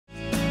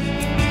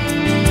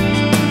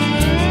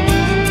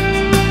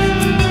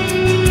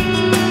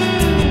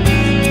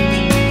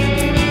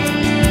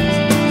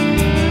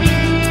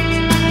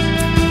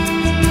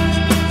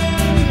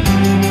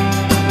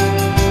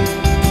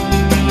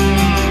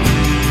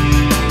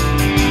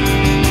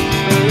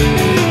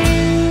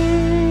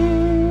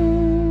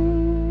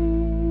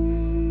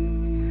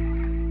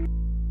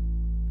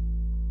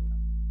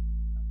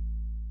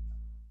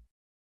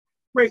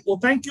Great. Well,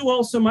 thank you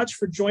all so much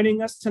for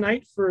joining us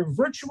tonight for a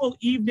virtual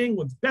evening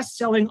with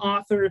best-selling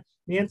author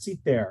Nancy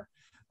Thayer.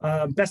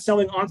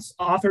 Best-selling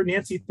author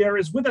Nancy Thayer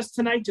is with us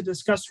tonight to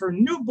discuss her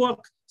new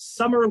book,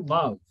 Summer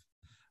Love.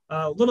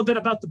 A little bit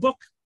about the book.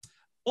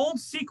 Old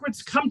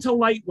secrets come to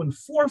light when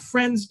four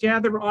friends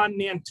gather on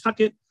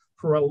Nantucket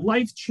for a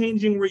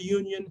life-changing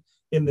reunion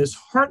in this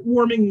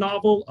heartwarming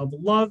novel of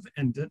love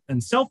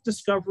and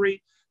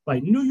self-discovery by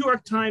New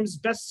York Times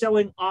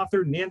best-selling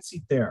author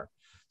Nancy Thayer.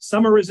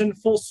 Summer is in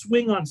full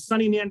swing on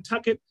sunny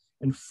Nantucket,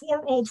 and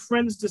four old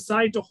friends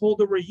decide to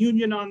hold a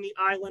reunion on the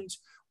island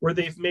where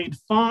they've made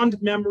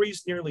fond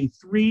memories nearly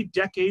 3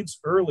 decades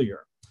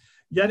earlier.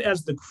 Yet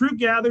as the crew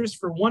gathers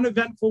for one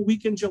eventful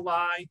week in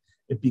July,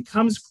 it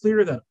becomes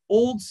clear that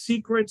old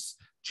secrets,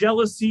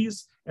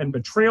 jealousies, and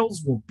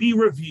betrayals will be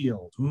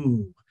revealed.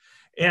 Ooh.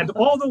 And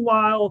all the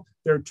while,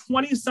 their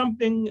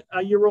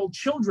 20-something-year-old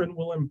children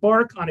will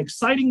embark on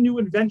exciting new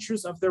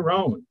adventures of their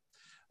own.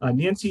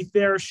 Nancy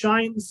Thayer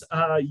shines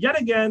yet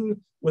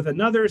again with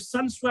another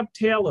sun-swept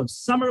tale of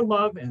summer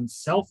love and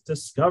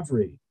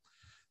self-discovery.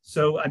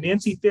 So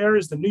Nancy Thayer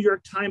is the New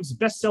York Times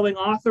best-selling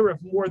author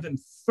of more than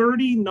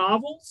 30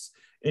 novels,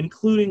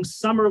 including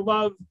Summer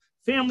Love,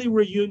 Family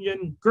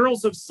Reunion,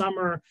 Girls of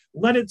Summer,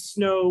 Let It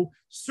Snow,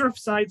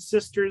 Surfside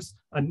Sisters,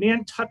 A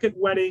Nantucket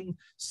Wedding,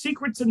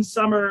 Secrets in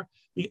Summer,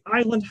 The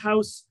Island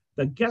House,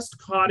 The Guest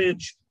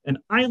Cottage, An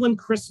Island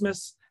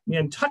Christmas,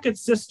 Nantucket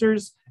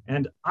Sisters,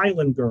 and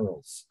Island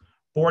Girls.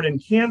 Born in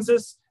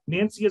Kansas,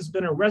 Nancy has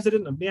been a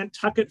resident of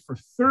Nantucket for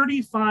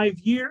 35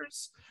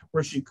 years,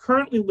 where she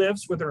currently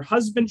lives with her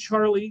husband,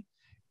 Charley,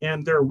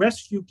 and their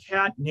rescue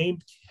cat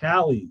named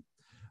Callie.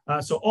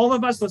 So all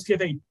of us, let's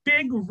give a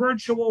big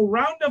virtual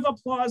round of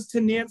applause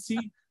to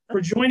Nancy for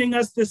joining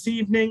us this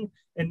evening.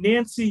 And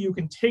Nancy, you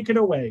can take it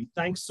away.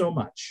 Thanks so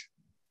much.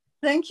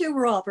 Thank you,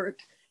 Robert.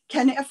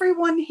 Can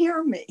everyone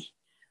hear me?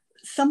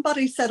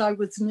 Somebody said I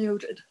was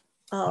muted.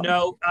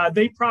 No,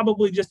 they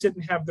probably just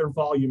didn't have their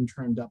volume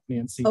turned up,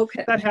 Nancy.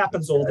 Okay. That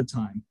happens all the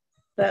time.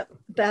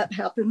 That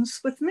happens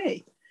with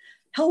me.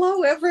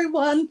 Hello,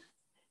 everyone.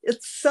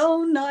 It's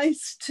so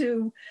nice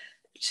to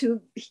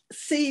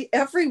see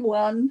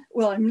everyone.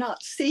 Well, I'm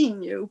not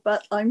seeing you,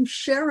 but I'm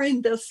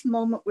sharing this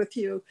moment with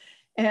you.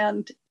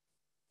 And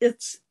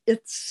it's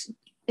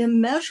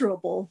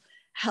immeasurable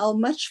how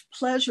much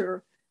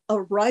pleasure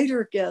a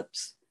writer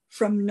gets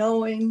from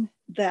knowing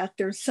that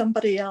there's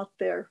somebody out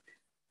there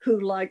who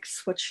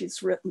likes what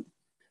she's written,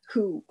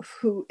 who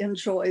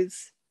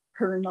enjoys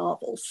her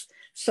novels.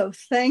 So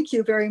thank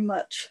you very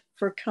much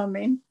for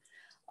coming.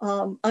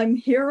 I'm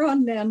here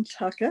on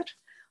Nantucket.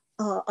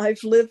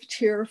 I've lived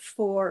here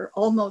for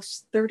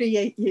almost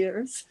 38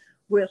 years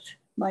with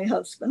my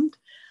husband.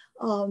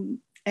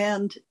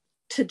 And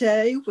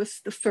today was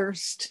the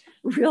first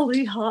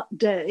really hot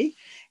day.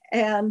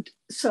 And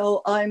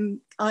so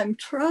I'm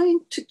trying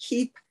to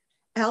keep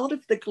out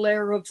of the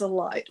glare of the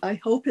light. I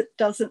hope it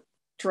doesn't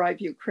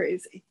drive you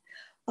crazy.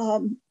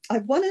 I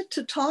wanted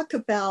to talk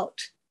about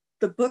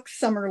the book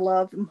Summer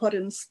Love and what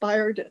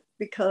inspired it,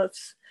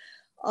 because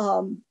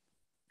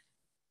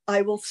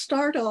I will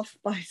start off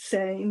by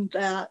saying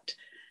that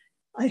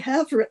I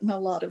have written a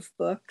lot of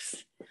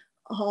books,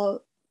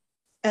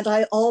 and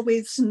I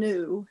always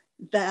knew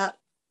that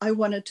I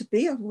wanted to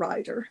be a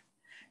writer.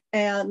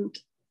 And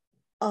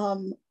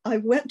I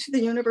went to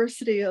the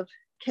University of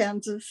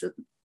Kansas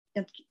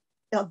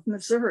of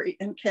Missouri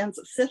in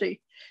Kansas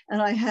City,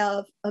 and I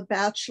have a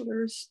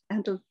bachelor's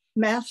and a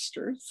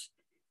master's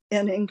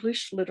in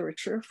English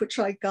literature, which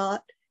I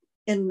got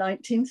in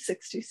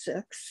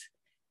 1966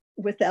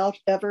 without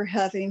ever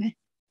having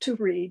to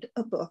read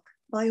a book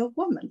by a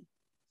woman.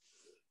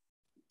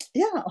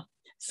 Yeah,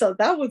 so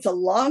that was a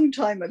long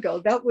time ago.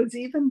 That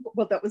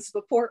was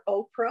before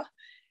Oprah.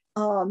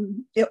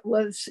 It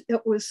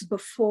was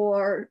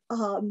before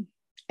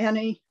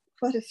Annie,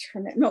 what is her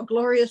name? No,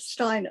 Gloria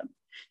Steinem.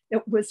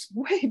 It was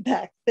way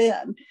back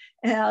then.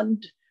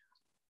 And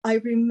I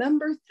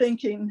remember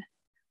thinking,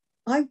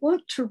 I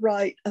want to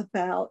write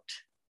about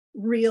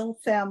real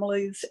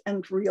families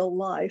and real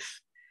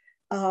life,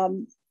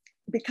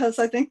 because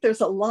I think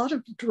there's a lot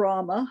of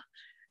drama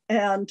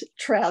and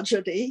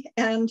tragedy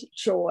and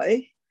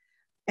joy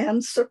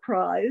and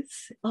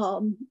surprise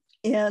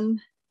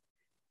in,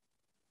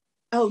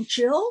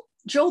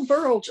 Jill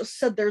Burrell just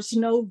said there's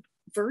no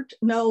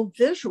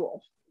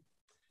visual.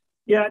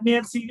 Yeah,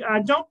 Nancy,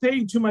 don't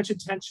pay too much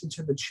attention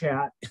to the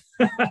chat.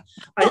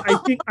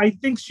 I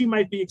think she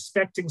might be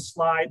expecting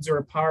slides or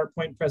a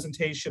PowerPoint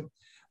presentation.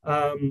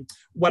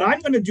 What I'm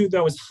going to do,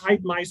 though, is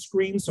hide my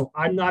screen so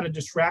I'm not a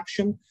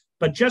distraction.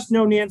 But just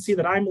know, Nancy,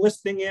 that I'm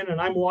listening in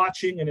and I'm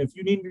watching. And if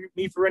you need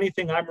me for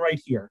anything, I'm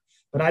right here.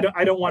 But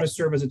I don't want to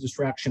serve as a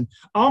distraction.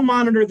 I'll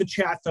monitor the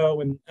chat,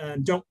 though, and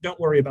don't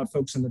worry about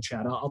folks in the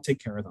chat. I'll take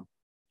care of them.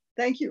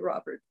 Thank you,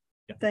 Robert.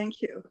 Yeah.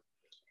 Thank you.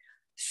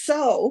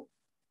 So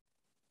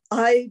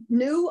I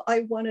knew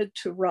I wanted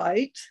to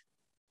write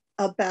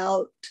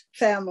about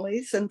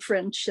families and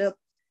friendship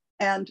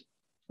and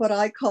what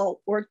I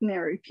call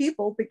ordinary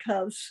people,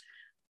 because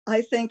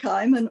I think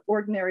I'm an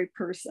ordinary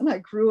person. I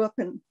grew up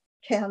in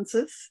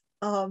Kansas.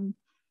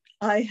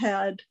 I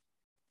had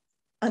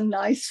a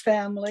nice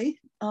family.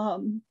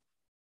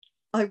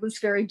 I was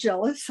very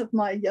jealous of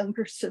my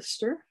younger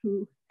sister,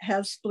 who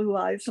has blue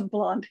eyes and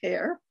blonde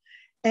hair.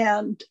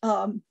 And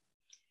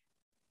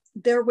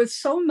there was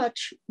so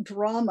much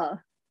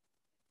drama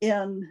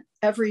in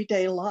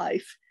everyday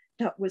life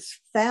that was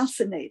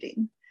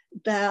fascinating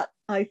that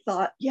I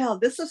thought, yeah,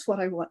 this is what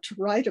I want to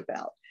write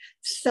about.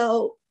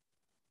 So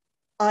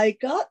I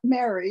got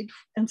married,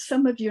 and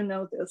some of you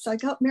know this, I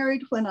got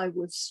married when I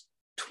was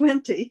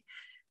 20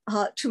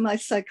 to my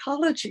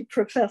psychology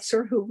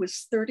professor, who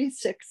was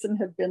 36 and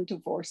had been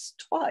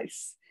divorced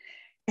twice.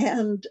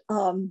 And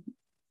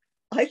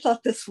I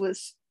thought this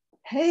was,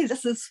 hey,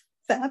 this is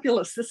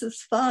fabulous, this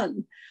is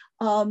fun.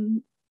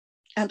 And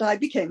I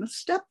became a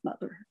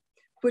stepmother,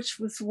 which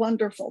was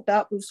wonderful.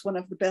 That was one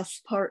of the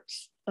best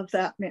parts of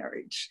that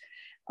marriage.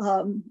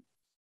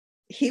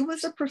 He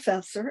was a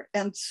professor,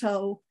 and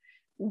so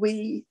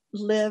we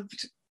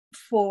lived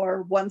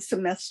for one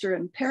semester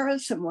in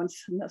Paris and one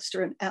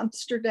semester in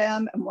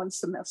Amsterdam and one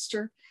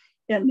semester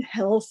in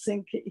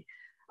Helsinki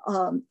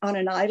on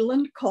an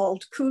island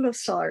called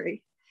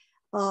Kulosaari.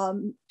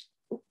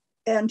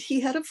 And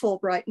he had a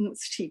Fulbright and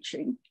was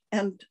teaching.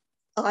 And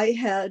I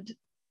had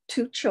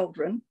 2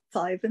 children,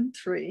 5 and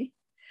 3.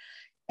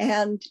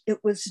 And it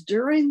was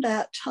during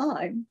that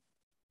time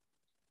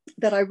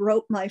that I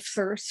wrote my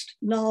first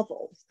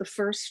novel, the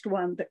first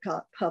one that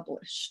got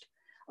published.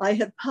 I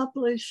had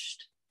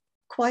published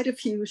quite a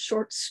few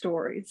short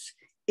stories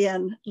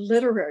in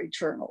literary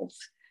journals,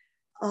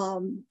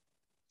 and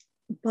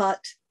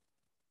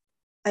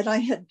I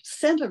had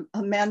sent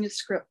a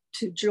manuscript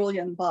to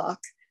Julian Bach,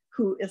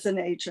 who is an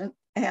agent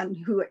and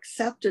who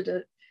accepted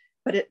it,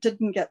 but it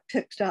didn't get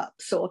picked up.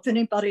 So if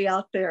anybody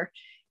out there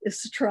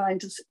is trying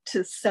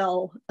to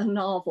sell a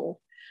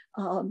novel,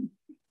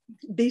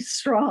 be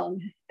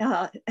strong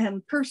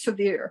and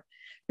persevere,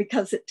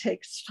 because it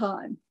takes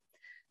time.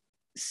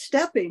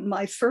 Stepping,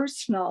 my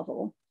first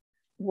novel,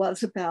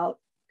 was about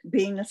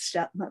being a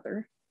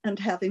stepmother and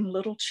having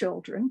little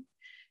children.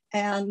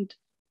 And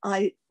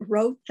I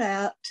wrote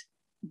that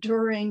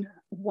during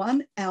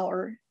 1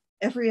 hour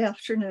every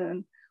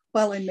afternoon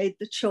while I made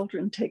the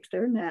children take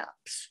their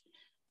naps.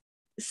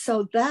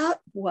 So that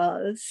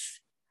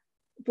was,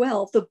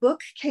 well, the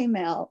book came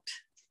out.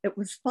 It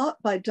was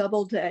bought by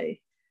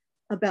Doubleday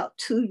about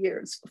 2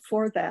 years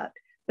before that,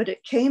 but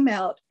it came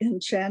out in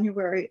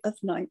January of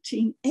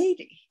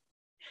 1980.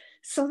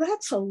 So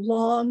that's a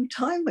long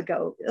time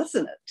ago,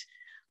 isn't it?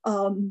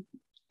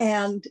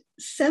 And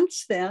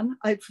since then,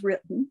 I've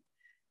written.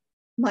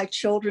 My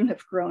children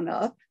have grown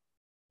up.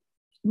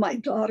 My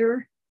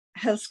daughter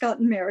has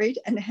gotten married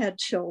and had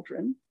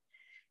children.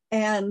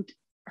 And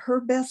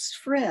her best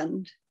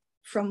friend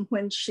from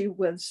when she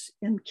was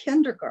in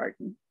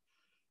kindergarten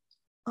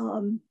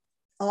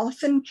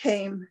often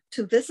came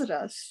to visit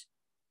us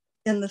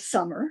in the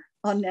summer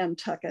on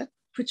Nantucket,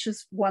 which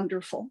is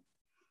wonderful.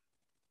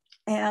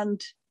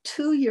 And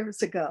 2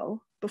 years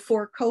ago,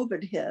 before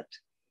COVID hit,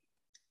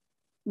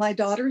 my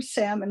daughter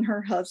Sam and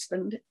her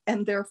husband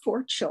and their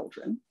 4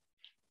 children,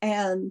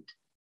 and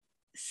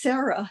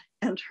Sarah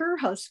and her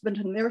husband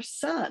and their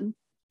son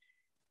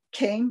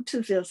came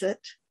to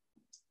visit.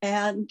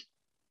 And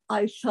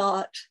I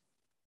thought,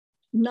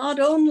 not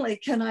only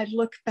can I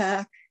look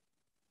back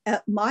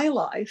at my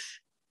life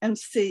and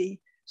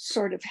see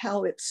sort of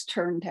how it's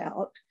turned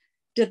out,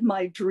 did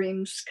my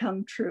dreams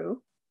come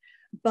true?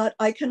 But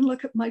I can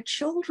look at my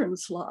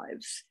children's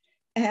lives,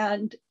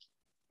 and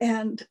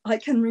I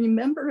can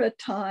remember a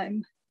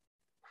time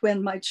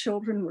when my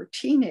children were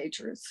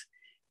teenagers,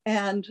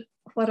 and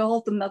what all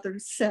the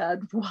mothers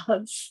said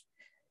was,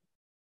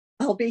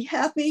 I'll be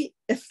happy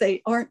if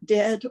they aren't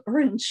dead or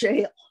in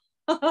jail.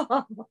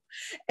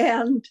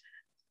 And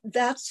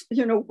that's,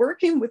 you know,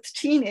 working with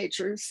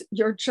teenagers,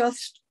 you're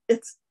just,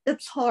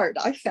 it's hard.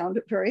 I found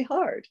it very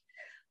hard.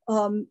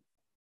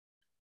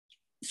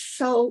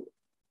 So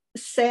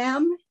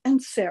Sam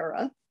and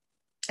Sarah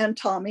and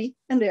Tommy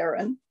and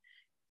Aaron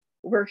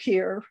were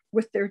here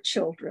with their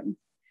children,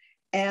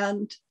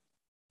 and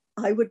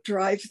I would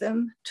drive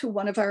them to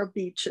one of our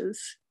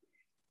beaches.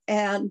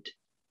 And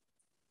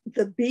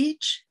the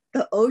beach,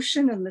 the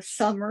ocean in the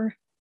summer,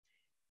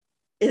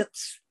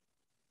 it's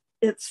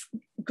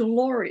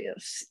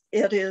glorious.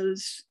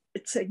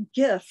 It's a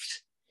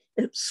gift.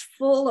 It's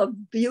full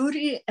of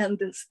beauty,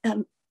 and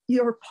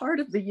you're part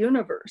of the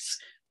universe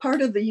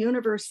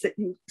that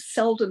you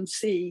seldom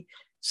see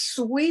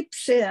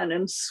sweeps in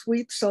and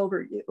sweeps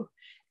over you.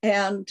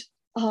 And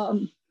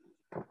I'm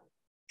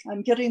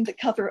getting the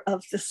cover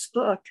of this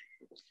book.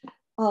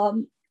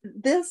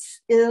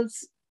 This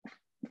is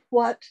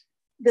what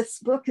this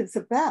book is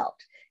about.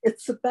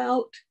 It's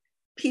about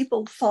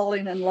people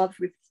falling in love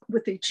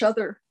with each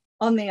other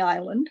on the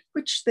island,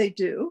 which they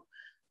do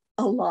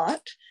a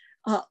lot.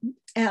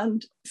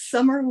 And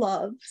summer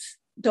loves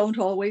don't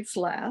always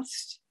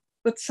last,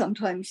 but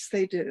sometimes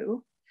they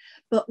do.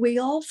 But we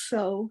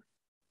also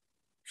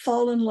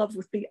fall in love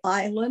with the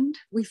island.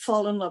 We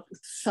fall in love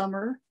with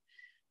summer.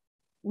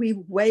 we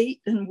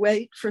wait and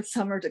wait for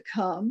summer to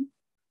come.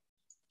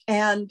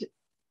 And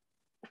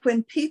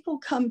when people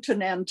come to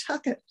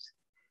Nantucket,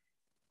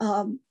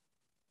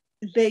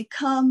 they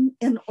come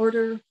in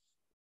order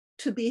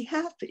to be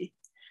happy,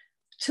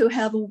 to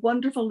have a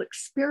wonderful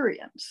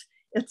experience.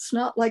 It's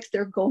not like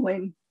they're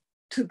going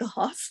to the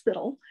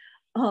hospital.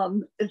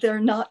 They're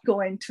not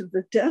going to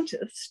the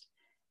dentist.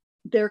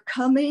 They're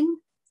coming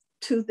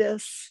to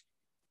this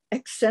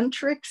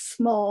eccentric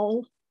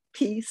small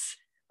piece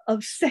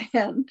of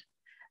sand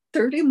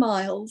 30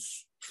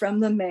 miles from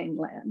the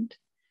mainland,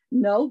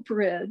 no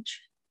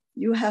bridge.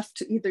 You have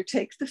to either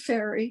take the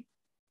ferry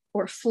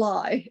or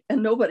fly,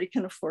 and nobody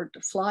can afford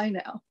to fly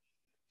now,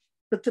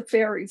 but the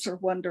ferries are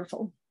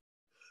wonderful.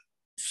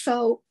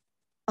 So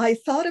I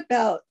thought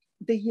about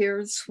the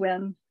years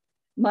when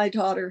my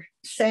daughter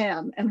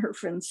Sam and her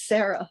friend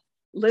Sarah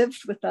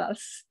lived with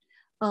us,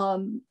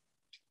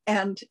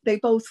 and they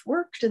both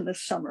worked in the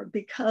summer,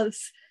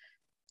 because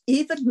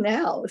even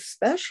now,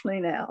 especially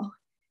now,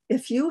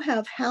 if you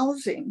have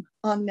housing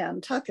on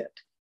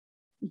Nantucket,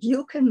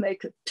 you can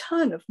make a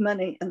ton of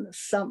money in the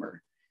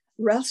summer.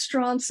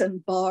 Restaurants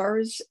and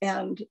bars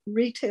and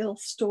retail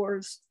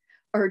stores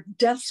are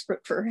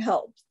desperate for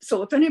help.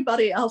 So if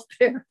anybody out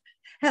there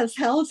has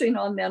housing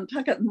on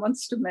Nantucket and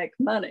wants to make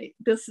money,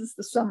 this is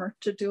the summer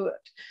to do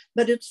it.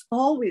 But it's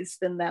always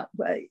been that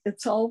way.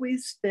 It's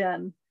always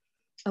been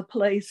a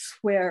place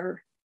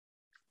where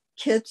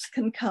kids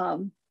can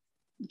come,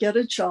 get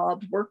a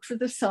job, work for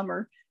the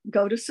summer,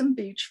 go to some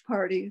beach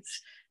parties.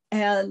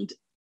 And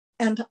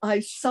I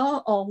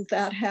saw all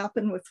that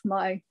happen with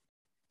my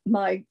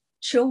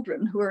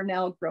children, who are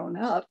now grown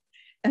up.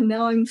 And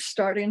now I'm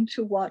starting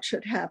to watch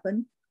it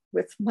happen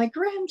with my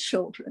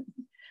grandchildren.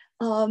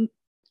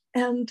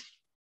 And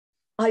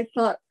I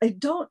thought, I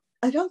don't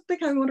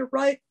think I want to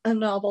write a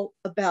novel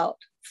about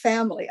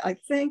family. I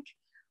think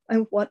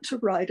I want to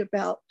write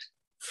about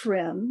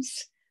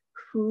friends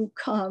who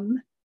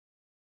come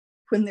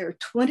when they're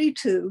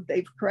 22,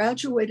 they've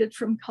graduated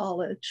from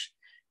college.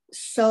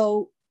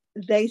 So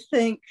they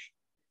think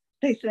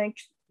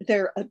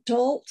they're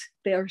adult,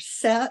 they're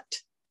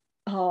set,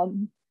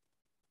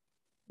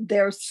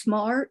 they're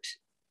smart,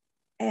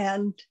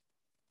 and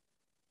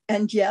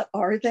yet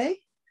are they?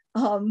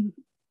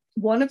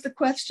 One of the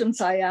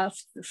questions I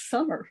asked this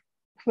summer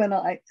when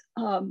I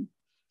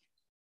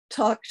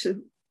talked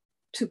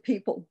to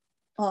people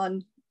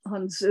on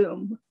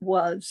Zoom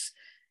was,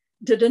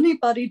 did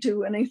anybody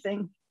do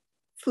anything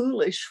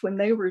foolish when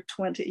they were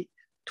 20,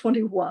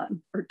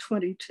 21, or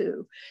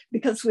 22?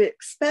 Because we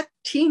expect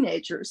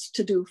teenagers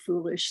to do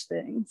foolish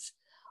things.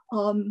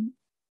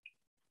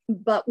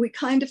 But we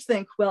kind of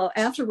think, well,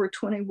 after we're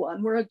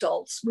 21, we're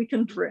adults, we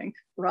can drink,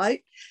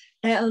 right?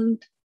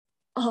 And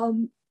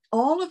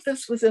all of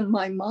this was in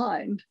my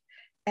mind.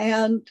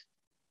 And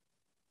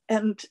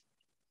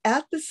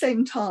at the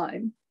same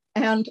time,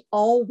 and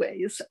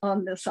always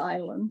on this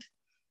island,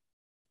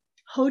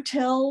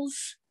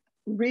 hotels,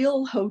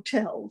 real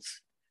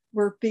hotels,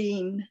 were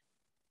being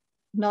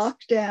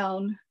knocked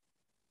down,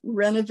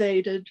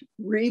 renovated,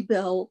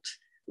 rebuilt,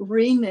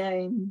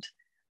 renamed,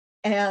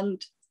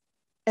 and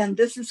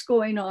this is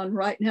going on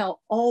right now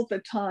all the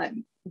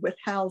time with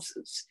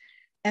houses.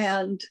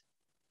 And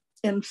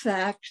in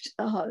fact,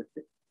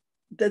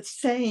 the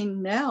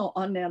saying now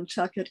on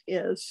Nantucket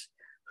is,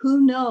 who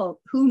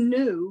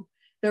knew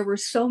there were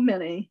so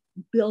many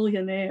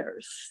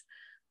billionaires?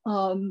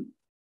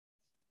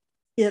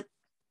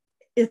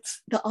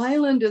 The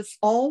island is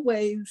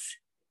always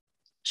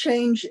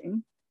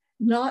changing,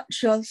 not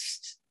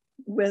just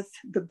with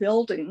the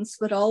buildings,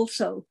 but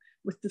also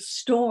with the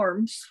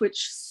storms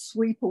which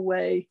sweep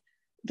away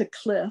the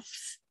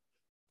cliffs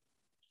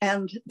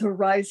and the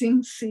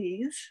rising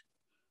seas.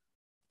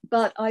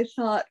 But I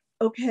thought,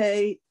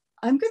 okay,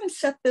 I'm going to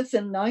set this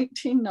in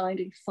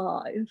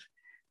 1995,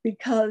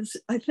 because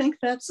I think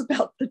that's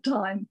about the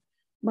time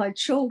my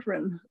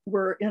children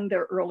were in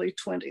their early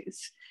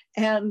 20s.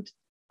 And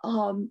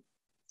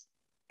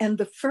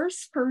the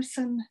first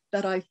person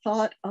that I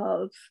thought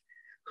of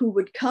who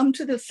would come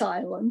to this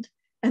island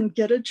and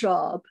get a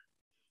job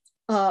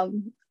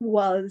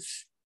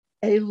was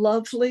a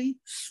lovely,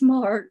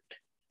 smart,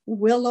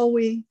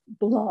 willowy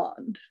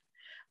blonde,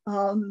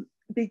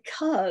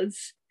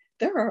 because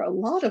there are a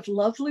lot of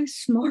lovely,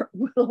 smart,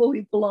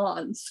 willowy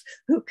blondes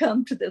who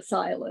come to this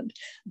island.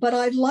 But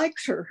I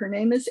liked her. Her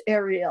name is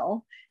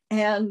Ariel,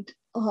 and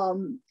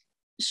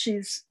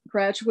she's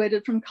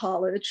graduated from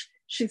college.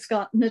 She's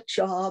gotten a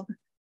job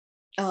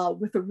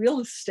with a real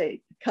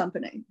estate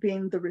company,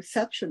 being the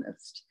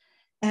receptionist.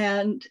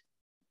 And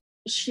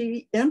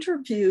she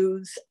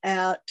interviews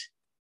at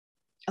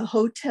a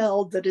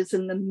hotel that is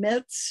in the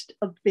midst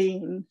of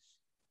being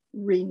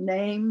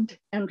renamed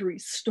and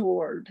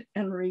restored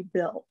and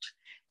rebuilt.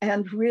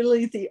 And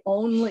really the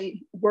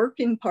only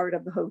working part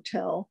of the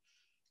hotel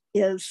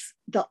is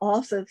the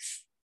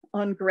office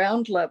on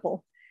ground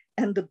level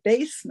and the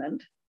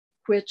basement,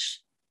 which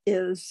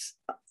is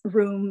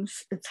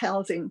rooms, it's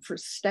housing for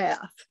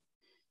staff.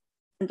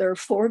 And there are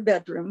 4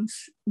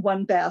 bedrooms,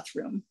 1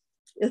 bathroom.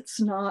 It's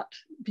not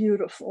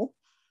beautiful.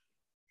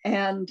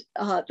 And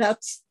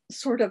that's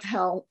sort of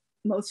how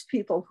most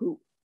people who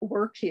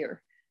work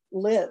here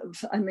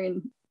live. I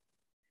mean,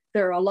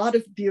 there are a lot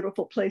of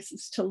beautiful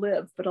places to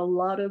live, but a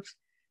lot of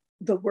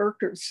the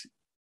workers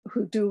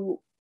who do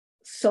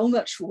so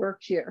much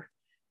work here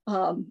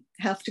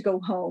have to go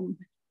home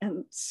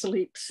and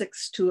sleep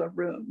 6 to a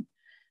room,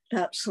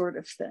 that sort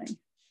of thing.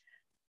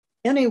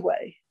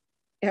 Anyway,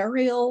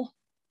 Ariel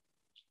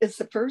is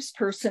the first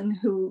person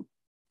who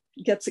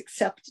gets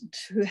accepted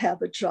to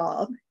have a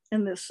job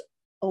in this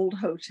old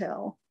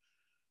hotel.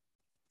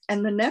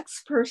 And the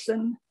next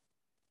person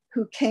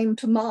who came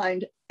to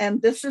mind,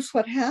 and this is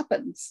what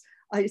happens.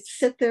 I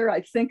sit there,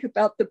 I think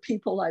about the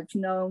people I've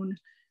known,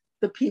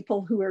 the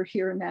people who are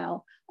here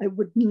now. I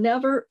would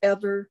never,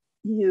 ever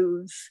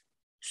use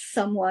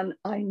someone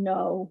I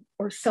know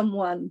or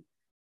someone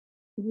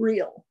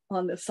real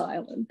on this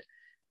island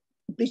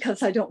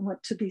because I don't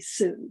want to be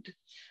sued.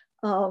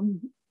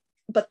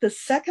 But the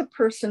second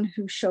person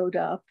who showed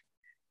up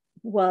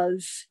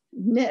was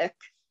Nick,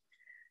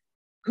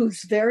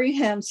 who's very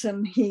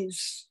handsome.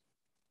 He's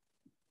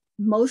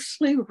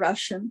mostly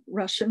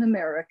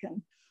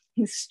Russian-American.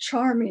 He's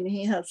charming.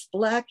 He has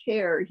black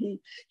hair.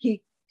 He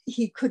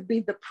could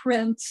be the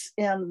prince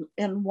in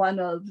one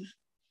of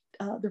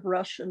the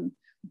Russian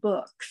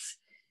books.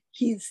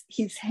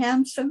 He's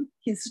handsome.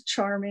 He's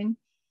charming,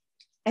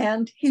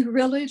 and he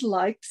really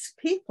likes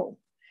people.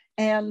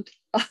 And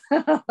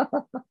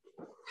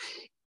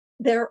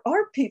there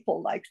are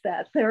people like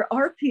that. There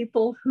are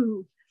people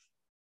who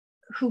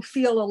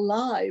feel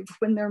alive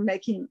when they're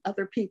making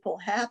other people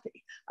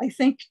happy. I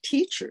think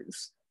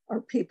teachers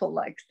are people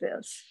like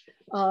this.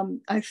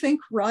 I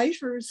think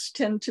writers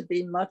tend to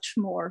be much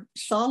more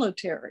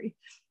solitary.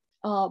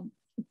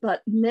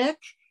 But Nick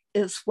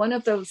is one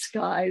of those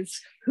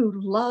guys who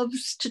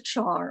loves to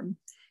charm.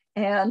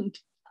 And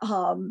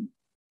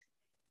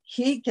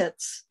he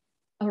gets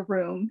a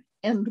room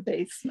in the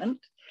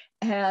basement,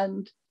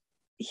 and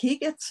he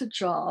gets a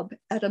job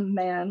at a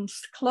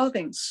man's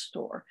clothing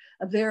store,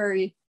 a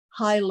very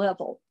high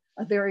level,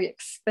 a very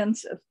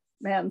expensive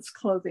man's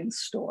clothing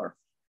store,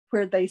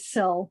 where they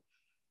sell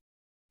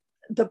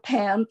the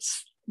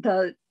pants,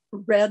 the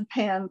red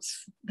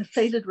pants, the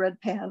faded red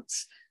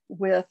pants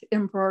with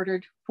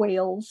embroidered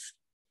whales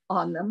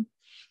on them.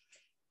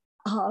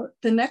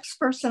 The next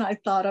person I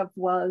thought of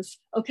was,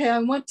 okay, I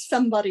want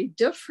somebody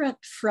different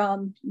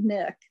from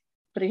Nick,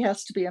 but he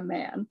has to be a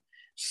man.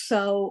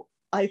 So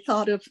I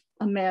thought of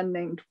a man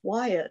named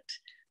Wyatt,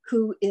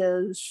 who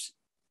is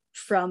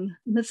from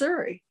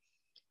Missouri,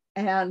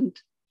 and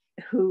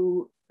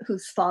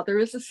whose father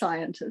is a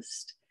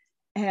scientist,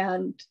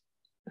 and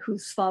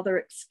whose father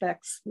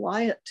expects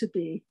Wyatt to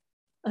be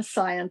a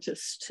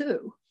scientist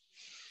too.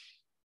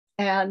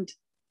 And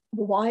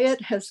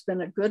Wyatt has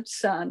been a good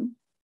son,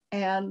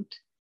 and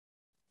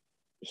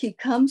he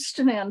comes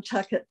to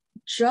Nantucket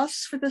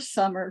just for the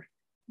summer,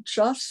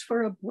 just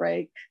for a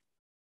break,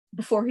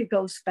 before he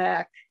goes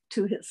back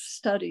to his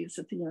studies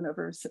at the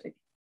university.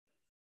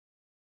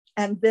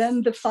 And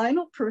then the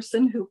final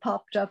person who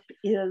popped up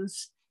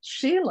is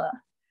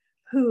Sheila,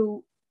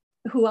 who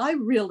I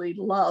really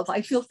love.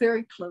 I feel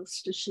very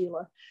close to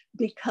Sheila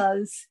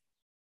because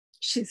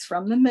she's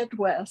from the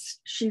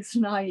Midwest. She's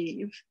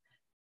naive.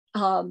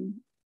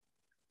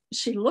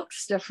 She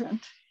looks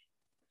different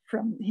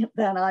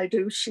than I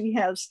do. She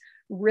has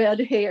red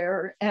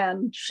hair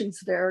and she's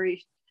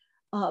very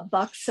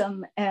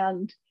buxom,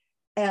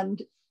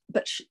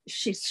 but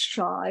she's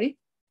shy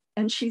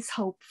and she's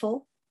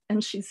hopeful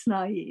and she's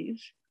naive.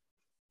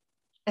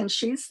 And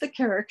she's the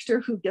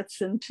character who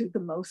gets into the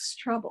most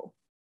trouble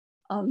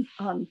on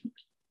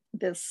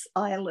this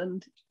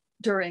island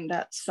during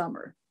that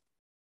summer.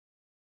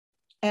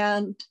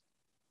 And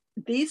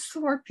these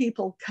 4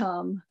 people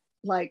come,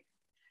 like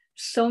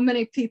so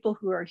many people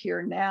who are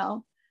here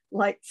now,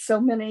 like so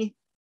many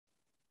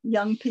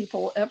young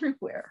people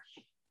everywhere,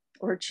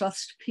 or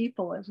just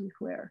people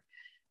everywhere,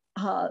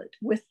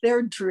 with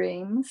their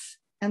dreams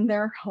and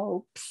their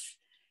hopes.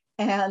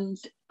 And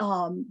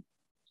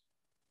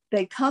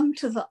they come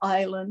to the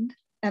island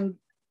and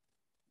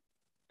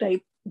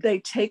they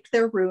take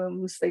their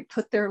rooms, they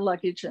put their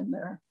luggage in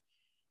there.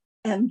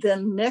 And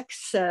then Nick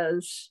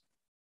says,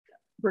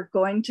 we're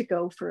going to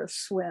go for a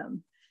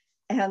swim.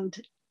 And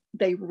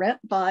they rent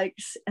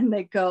bikes and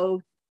they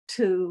go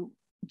to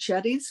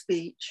Jetty's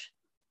Beach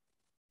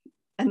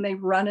and they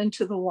run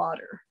into the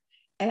water.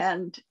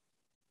 And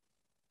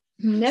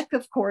Nick,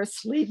 of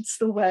course, leads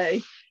the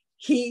way.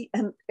 He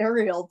and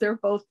Ariel, they're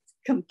both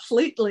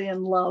completely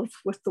in love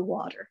with the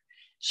water.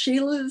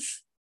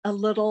 Sheila's a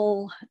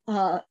little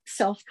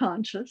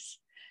self-conscious,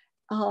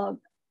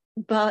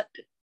 but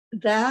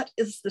that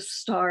is the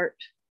start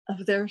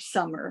of their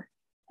summer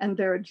and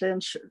their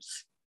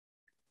adventures.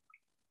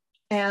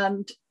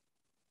 And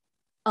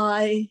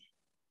I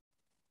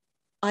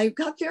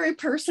got very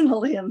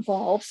personally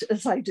involved,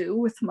 as I do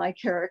with my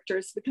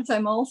characters, because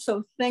I'm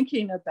also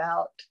thinking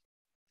about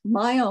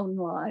my own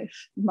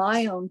life,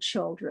 my own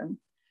children,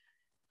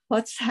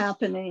 what's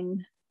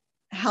happening,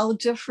 how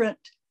different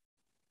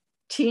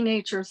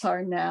teenagers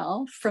are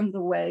now from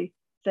the way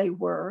they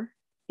were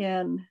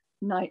in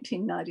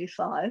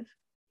 1995.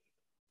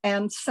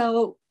 And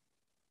so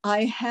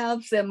I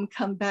have them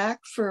come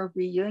back for a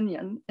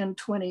reunion in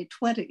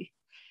 2020.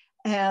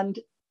 And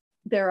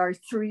there are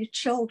 3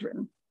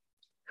 children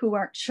who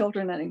aren't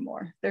children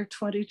anymore. They're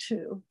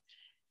 22.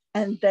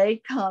 And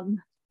they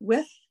come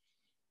with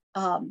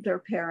their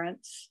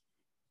parents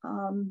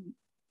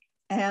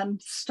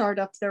and start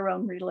up their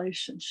own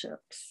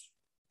relationships.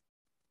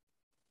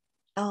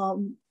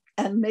 And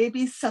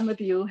maybe some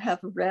of you have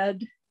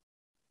read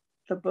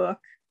the book,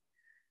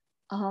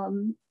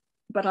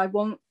 but I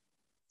won't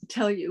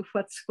tell you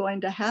what's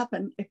going to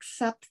happen,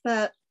 except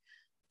that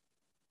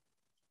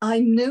I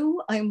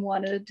knew I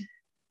wanted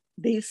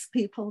these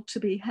people to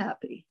be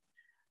happy.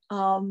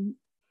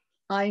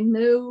 I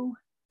knew,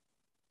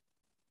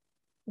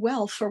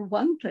 well, for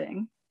one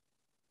thing,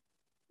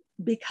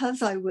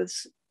 because I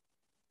was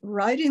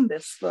writing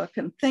this book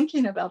and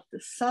thinking about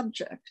this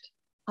subject,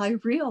 I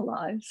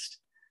realized,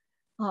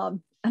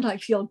 and I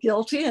feel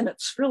guilty, and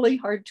it's really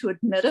hard to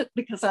admit it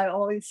because I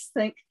always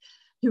think,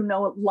 you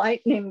know,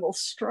 lightning will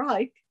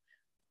strike,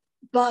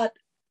 but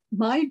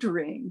my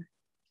dream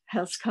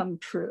has come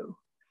true.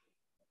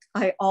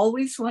 I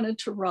always wanted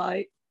to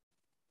write.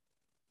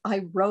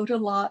 I wrote a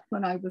lot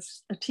when I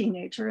was a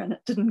teenager, and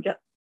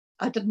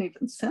I didn't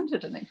even send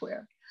it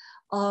anywhere.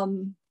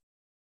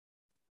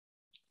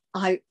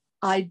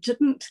 I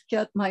didn't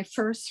get my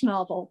first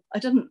novel. I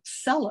didn't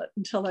sell it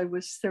until I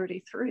was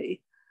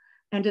 33,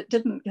 and it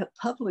didn't get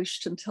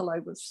published until I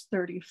was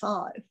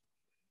 35.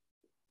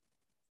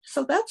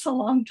 So that's a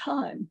long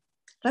time.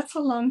 That's a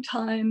long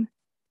time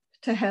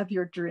to have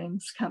your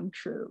dreams come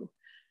true.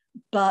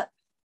 But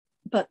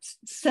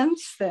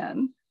since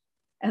then,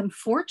 and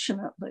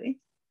fortunately,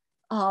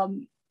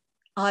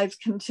 I've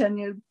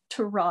continued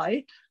to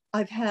write.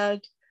 I've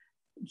had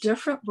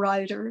different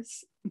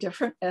writers,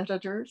 different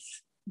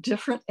editors,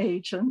 different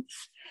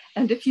agents.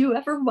 And if you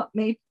want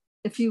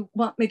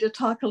me to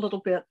talk a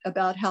little bit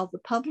about how the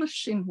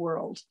publishing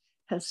world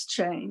has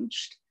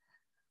changed,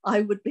 I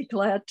would be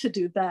glad to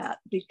do that,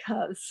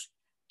 because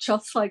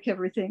just like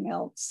everything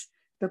else,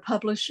 the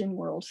publishing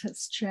world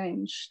has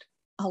changed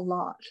a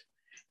lot.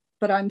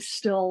 But I'm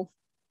still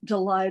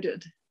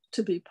delighted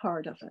to be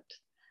part of it.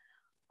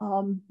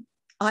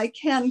 I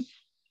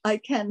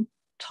can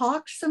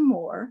talk some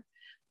more,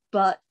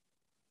 but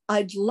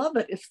I'd love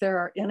it if there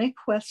are any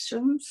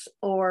questions,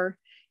 or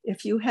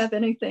if you have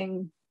any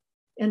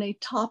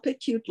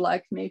topic you'd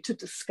like me to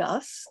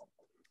discuss.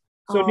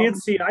 So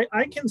Nancy,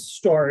 I can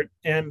start,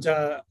 and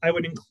I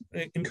would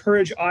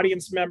encourage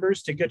audience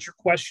members to get your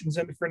questions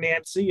in for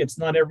Nancy. It's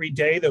not every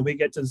day that we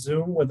get to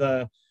Zoom with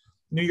a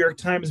New York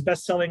Times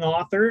bestselling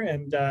author,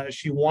 and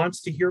she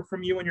wants to hear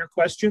from you and your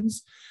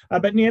questions.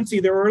 But Nancy,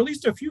 there are at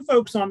least a few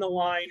folks on the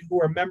line who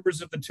are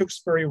members of the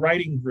Tewksbury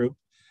Writing Group.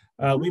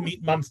 We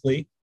meet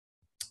monthly.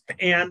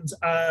 And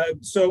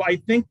so I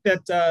think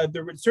that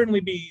there would certainly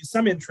be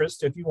some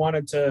interest if you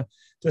wanted to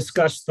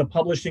discuss the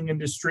publishing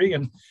industry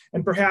and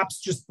perhaps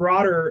just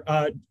broader,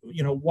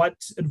 what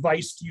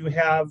advice do you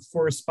have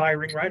for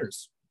aspiring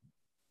writers?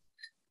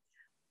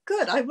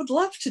 Good, I would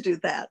love to do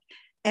that.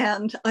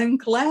 And I'm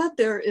glad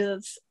there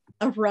is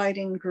a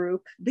writing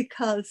group,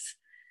 because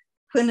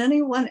when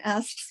anyone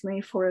asks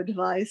me for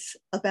advice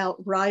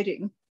about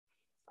writing,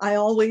 I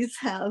always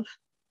have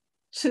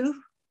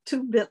two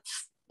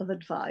bits of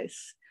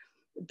advice.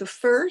 The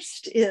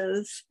first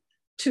is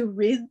to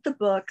read the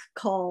book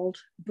called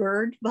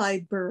Bird by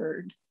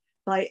Bird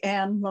by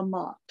Anne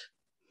Lamott.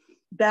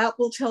 That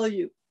will tell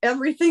you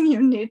everything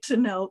you need to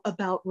know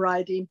about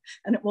writing,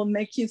 and it will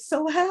make you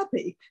so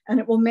happy, and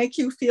it will make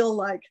you feel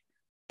like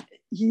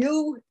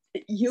you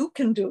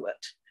can do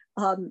it.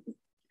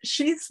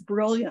 She's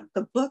brilliant.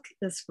 The book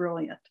is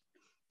brilliant.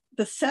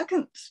 The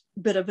second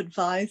bit of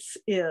advice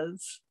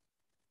is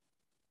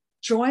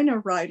join a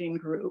writing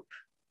group,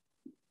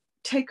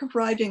 take a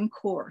writing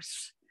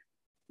course,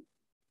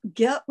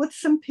 get with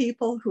some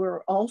people who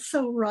are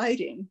also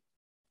writing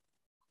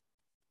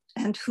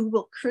and who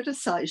will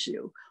criticize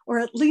you, or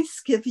at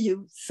least give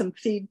you some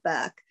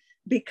feedback,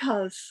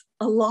 because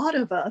a lot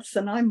of us,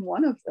 and I'm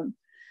one of them,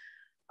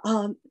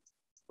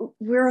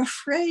 we're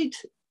afraid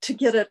to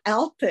get it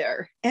out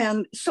there.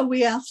 And so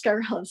we ask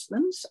our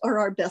husbands or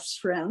our best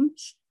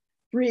friends,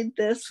 read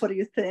this, what do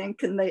you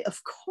think? And they,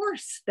 of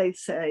course, they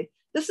say,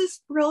 this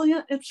is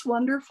brilliant, it's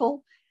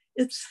wonderful,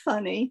 it's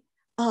funny.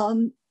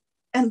 And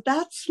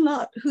that's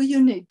not who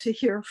you need to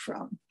hear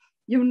from.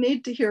 You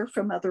need to hear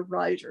from other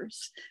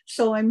writers.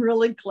 So I'm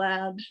really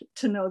glad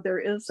to know there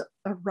is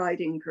a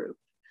writing group.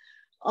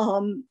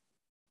 The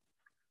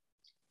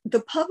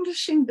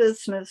publishing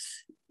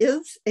business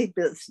is a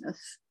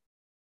business.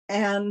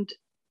 And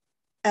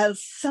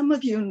as some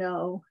of you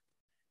know,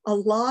 a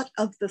lot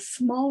of the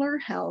smaller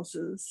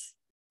houses,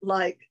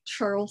 like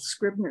Charles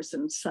Scribner's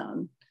and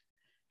Son,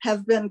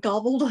 have been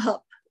gobbled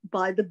up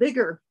by the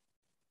bigger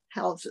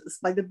houses,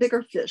 by the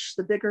bigger fish,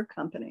 the bigger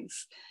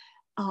companies.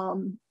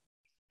 And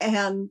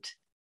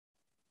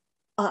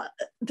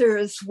there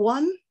is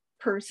one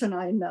person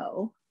I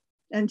know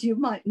and you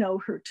might know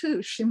her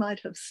too. She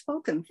might have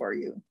spoken for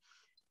you.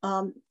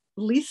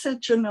 Lisa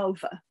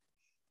Genova,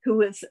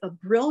 who is a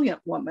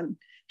brilliant woman.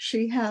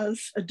 She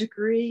has a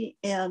degree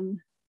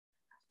in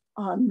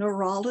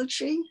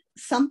neurology,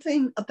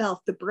 something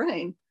about the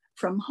brain,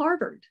 from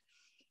Harvard.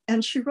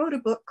 And she wrote a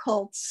book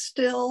called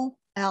Still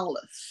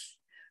Alice,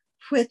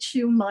 which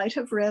you might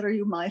have read or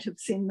you might have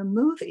seen the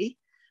movie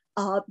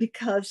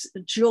because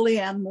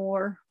Julianne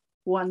Moore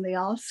won the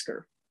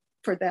Oscar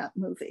for that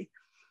movie.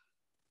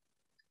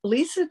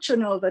 Lisa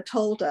Genova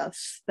told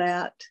us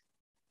that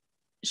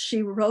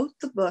she wrote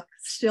the book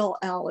Still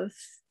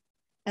Alice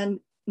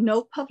and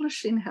no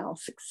publishing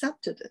house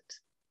accepted it.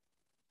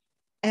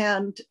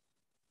 And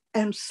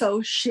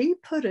so she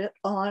put it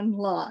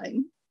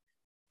online.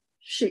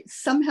 She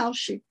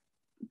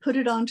put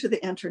it onto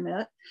the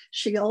internet.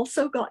 She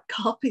also got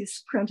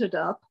copies printed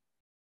up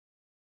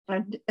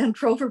and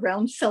drove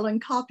around selling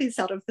copies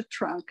out of the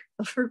trunk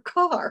of her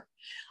car.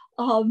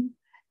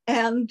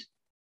 And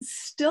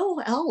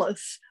Still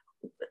Alice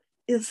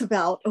is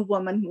about a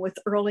woman with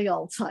early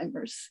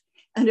Alzheimer's.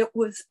 And it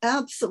was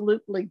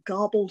absolutely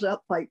gobbled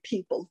up by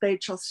people. They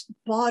just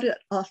bought it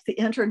off the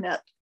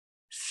internet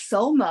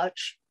so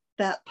much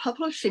that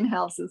publishing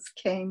houses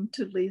came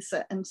to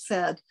Lisa and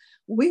said,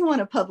 we want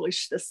to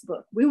publish this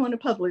book. We want to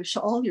publish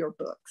all your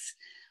books.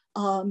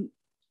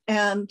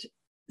 And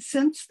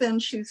since then,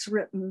 she's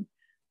written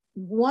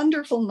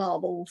wonderful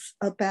novels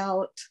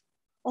about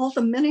all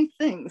the many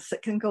things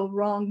that can go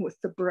wrong with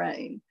the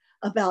brain,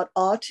 about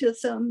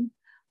autism,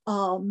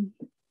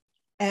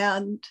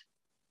 and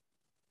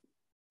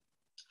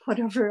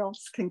whatever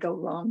else can go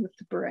wrong with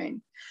the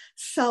brain.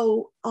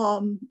 So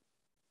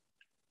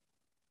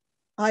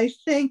I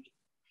think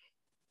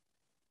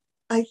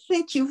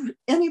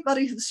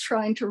anybody who's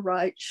trying to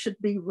write should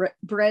be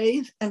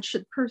brave and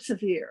should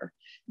persevere,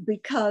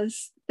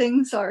 because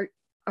things are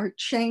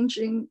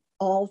changing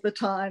all the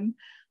time.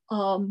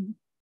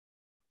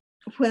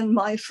 When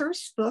my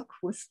first book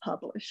was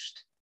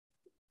published,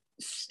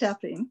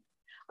 Stepping,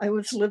 I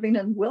was living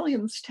in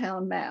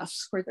Williamstown,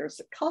 Mass, where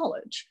there's a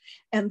college,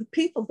 and the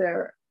people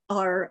there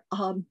are,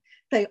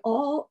 they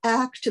all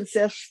act as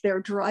if they're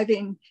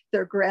driving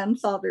their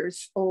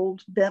grandfather's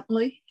old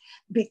Bentley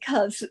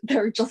because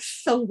they're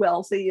just so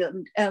wealthy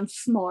and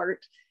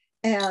smart.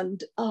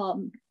 And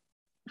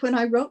when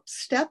I wrote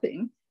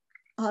Stepping,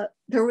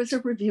 there was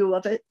a review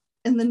of it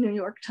in the New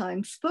York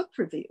Times Book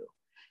Review.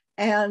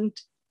 And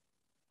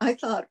I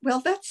thought,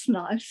 well, that's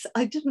nice.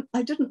 I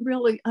didn't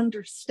really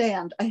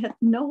understand. I had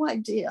no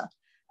idea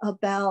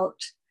about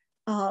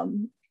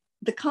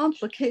the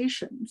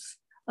complications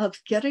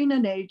of getting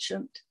an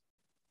agent,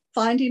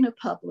 finding a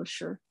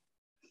publisher,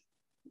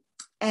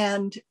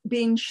 and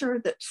being sure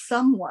that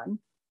someone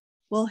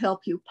will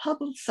help you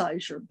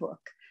publicize your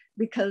book.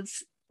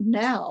 Because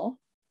now,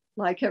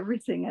 like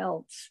everything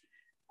else,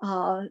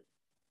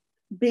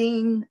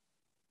 being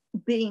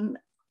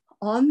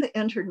on the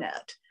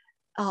internet,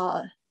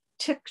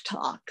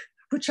 TikTok,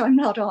 which I'm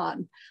not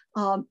on,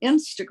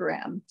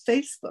 Instagram,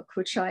 Facebook,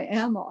 which I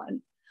am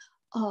on,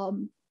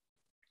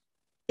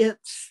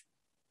 it's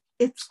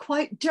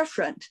quite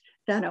different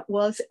than it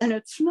was, and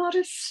it's not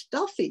as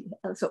stuffy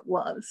as it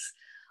was.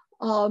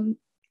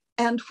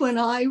 And when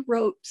I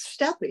wrote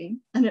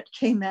Stepping, and it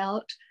came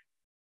out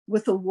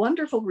with a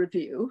wonderful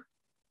review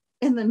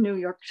in the New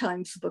York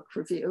Times Book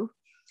Review,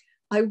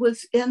 I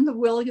was in the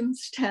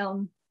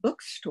Williamstown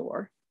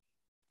bookstore,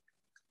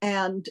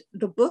 and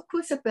the book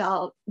was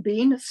about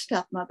being a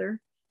stepmother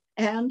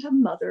and a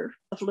mother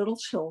of little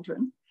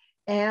children,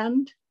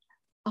 and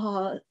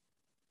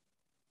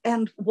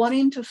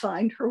wanting to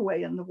find her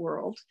way in the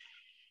world.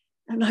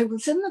 And I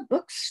was in the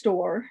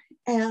bookstore,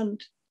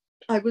 and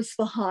I was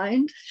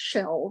behind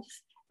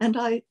shelves, and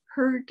I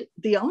heard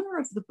the owner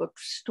of the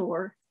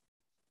bookstore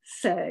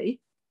say,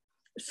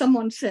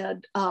 someone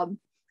said,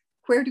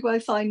 where do I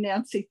find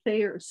Nancy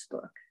Thayer's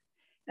book?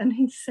 And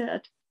he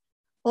said,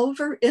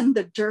 over in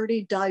the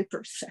dirty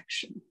diaper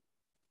section.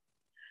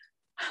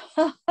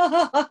 And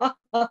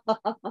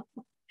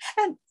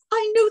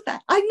I knew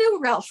that. I knew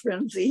Ralph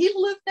Renzi. He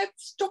lived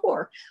next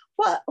door.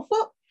 What?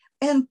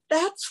 And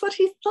that's what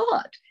he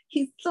thought.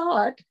 He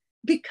thought,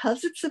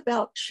 because it's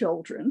about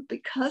children,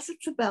 because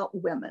it's about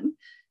women,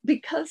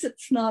 because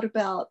it's not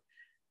about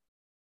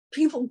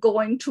people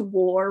going to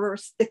war or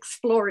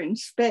exploring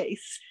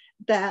space,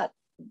 that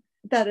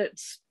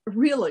it's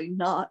really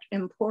not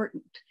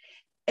important.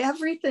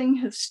 Everything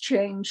has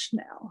changed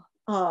now.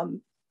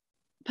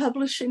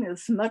 Publishing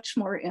is much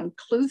more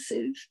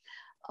inclusive,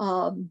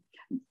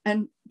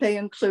 and they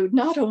include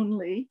not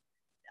only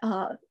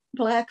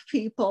Black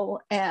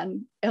people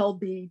and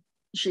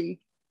LGBT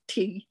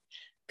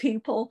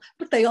people,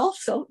 but they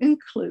also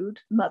include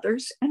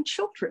mothers and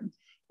children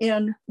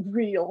in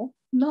real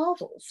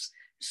novels.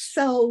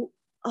 So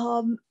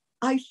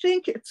I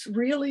think it's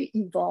really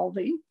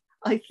evolving.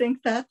 I think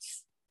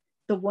that's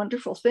the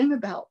wonderful thing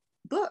about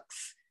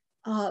books.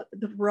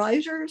 The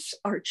writers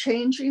are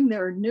changing.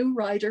 There are new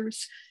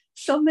writers,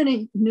 so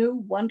many new,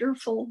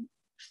 wonderful,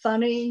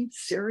 funny,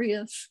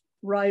 serious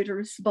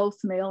writers, both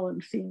male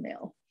and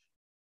female.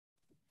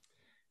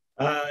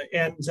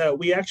 And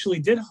we actually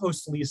did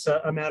host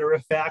Lisa, a matter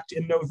of fact,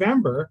 in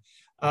November,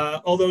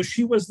 although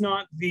she was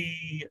not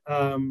the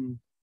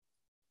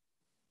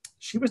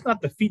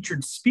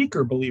featured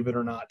speaker, believe it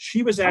or not.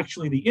 She was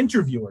actually the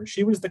interviewer.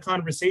 She was the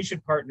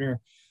conversation partner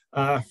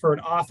for an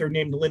author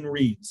named Lynn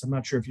Reeves. I'm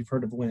not sure if you've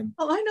heard of Lynn.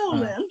 Oh, I know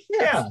Lynn.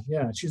 Yes.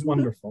 Yeah, she's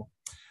wonderful.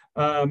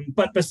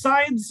 But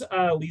besides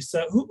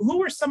Lisa,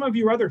 who are some of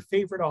your other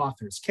favorite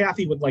authors?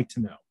 Kathy would like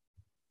to know.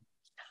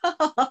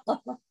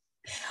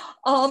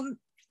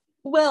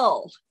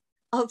 Well,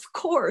 of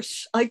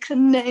course, I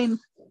can name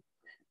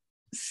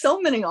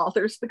so many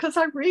authors because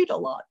I read a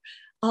lot.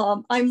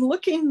 I'm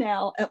looking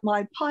now at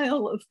my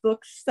pile of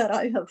books that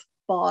I have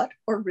bought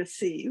or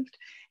received,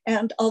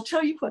 and I'll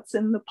tell you what's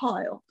in the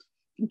pile.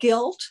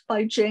 Guilt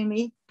by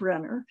Jamie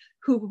Brenner,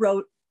 who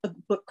wrote a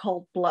book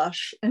called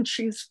Blush, and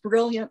she's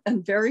brilliant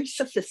and very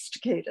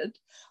sophisticated.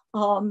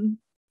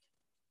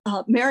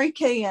 Mary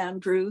Kay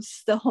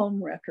Andrews, The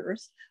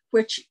Homewreckers,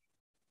 which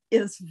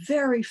is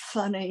very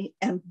funny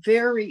and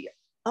very,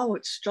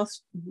 it's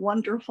just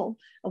wonderful,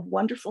 a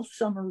wonderful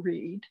summer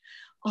read.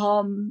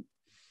 And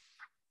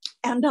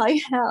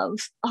I have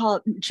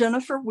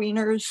Jennifer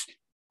Weiner's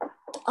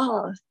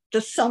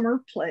The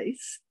Summer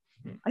Place.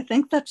 I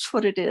think that's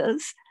what it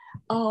is.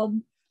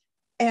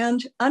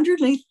 And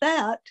underneath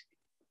that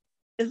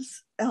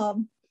is a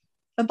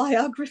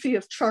biography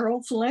of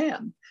Charles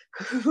Lamb,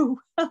 who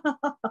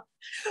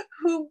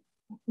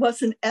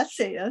was an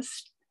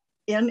essayist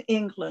in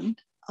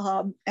England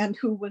and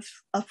who was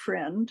a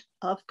friend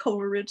of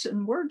Coleridge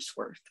and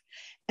Wordsworth.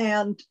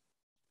 And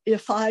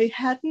if I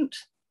hadn't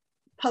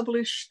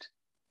published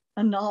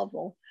a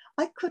novel,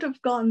 I could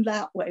have gone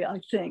that way,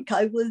 I think.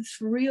 I was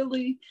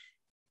really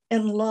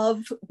in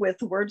love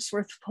with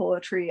Wordsworth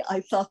poetry.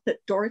 I thought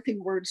that Dorothy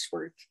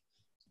Wordsworth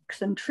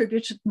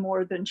contributed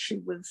more than she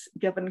was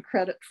given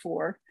credit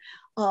for.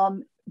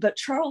 But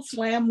Charles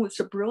Lamb was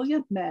a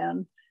brilliant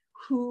man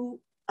who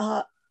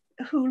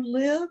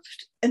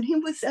lived, and he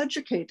was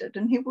educated,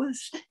 and he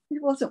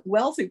wasn't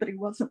wealthy, but he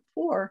wasn't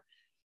poor.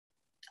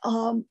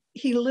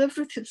 He lived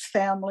with his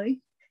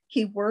family.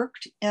 He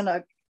worked in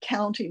a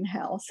counting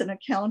house, an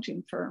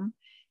accounting firm,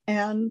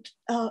 and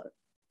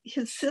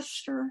his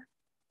sister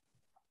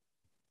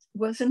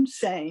was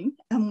insane.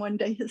 And one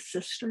day his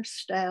sister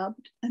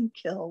stabbed and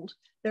killed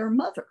their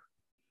mother.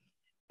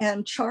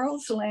 And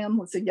Charles Lamb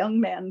was a young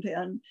man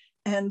then,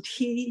 and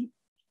he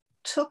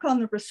took on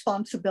the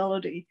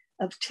responsibility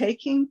of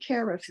taking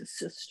care of his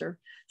sister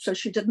so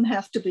she didn't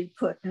have to be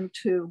put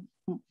into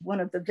one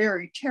of the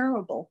very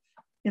terrible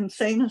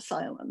insane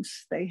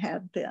asylums they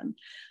had then.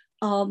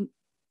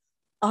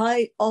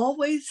 I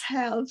always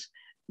have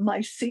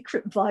my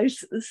secret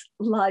vices,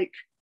 like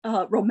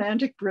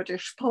romantic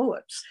British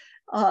poets,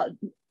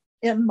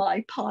 in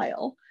my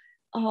pile.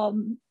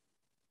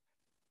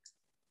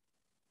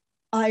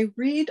 I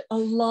read a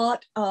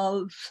lot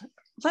of,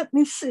 let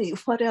me see,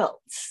 what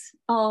else?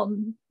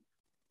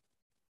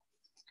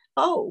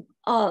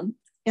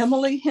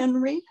 Emily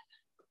Henry,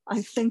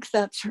 I think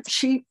that's her.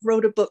 She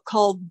wrote a book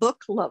called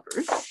Book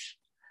Lovers.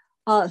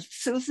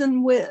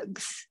 Susan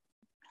Wiggs.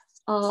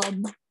 I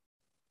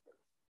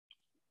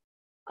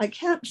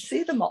can't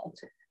see them all.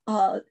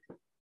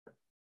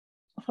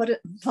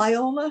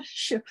 Viola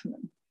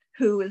Shipman,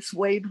 who is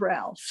Wade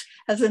Rouse,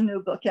 has a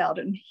new book out,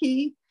 and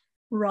he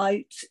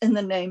writes in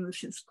the name of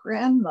his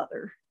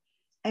grandmother.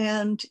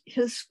 And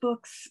his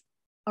books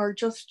are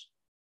just,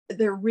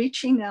 they're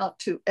reaching out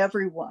to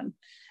everyone.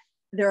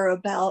 They're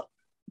about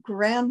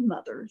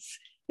grandmothers.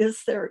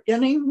 Is there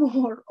any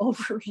more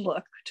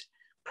overlooked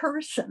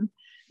person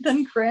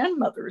than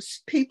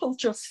grandmothers? People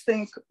just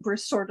think we're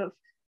sort of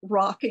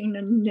rocking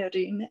and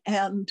knitting,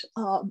 and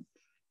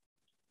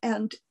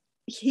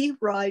he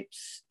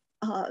writes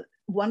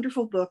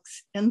wonderful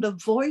books in the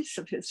voice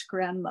of his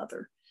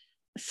grandmother.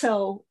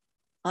 So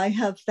I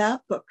have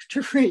that book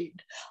to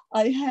read.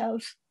 I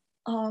have,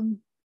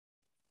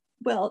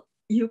 well,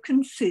 you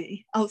can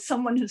see,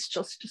 someone has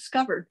just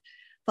discovered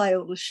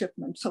Viola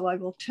Shipman, so I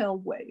will tell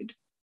Wade.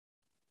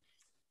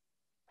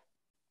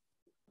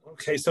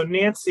 Okay, so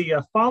Nancy,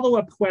 a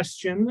follow-up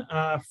question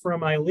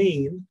from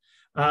Eileen.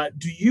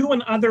 Do you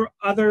and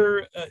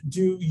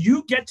do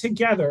you get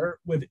together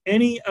with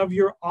any of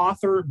your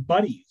author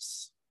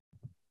buddies?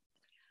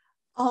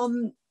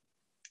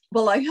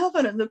 Well, I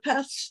haven't in the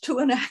past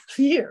 2.5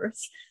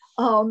 years.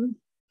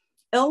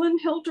 Ellen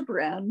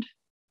Hildebrand,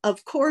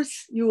 of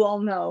course, you all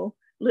know,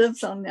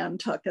 lives on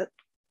Nantucket.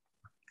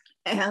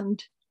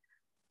 And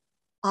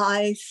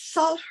I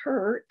saw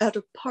her at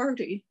a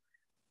party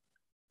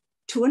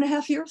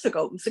 2.5 years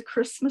ago. It was a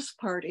Christmas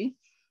party.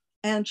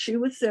 And she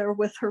was there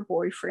with her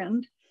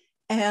boyfriend.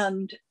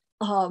 And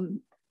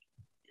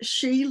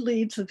she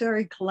leads a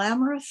very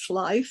glamorous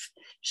life.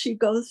 She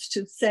goes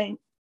to St.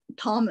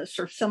 Thomas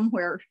or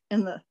somewhere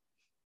in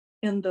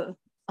the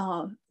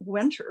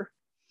winter.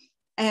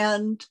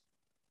 And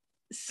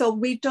so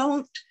we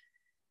don't,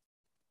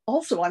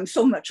 also I'm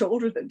so much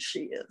older than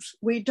she is,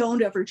 we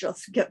don't ever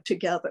just get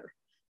together.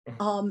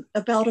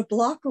 About a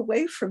block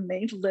away from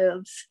me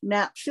lives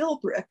Nat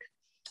Philbrick,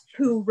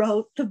 who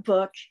wrote the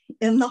book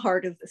In the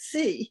Heart of the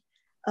Sea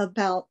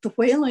about the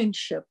whaling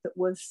ship that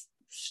was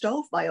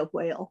stove by a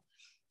whale.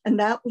 And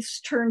that was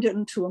turned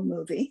into a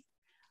movie.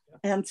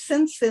 And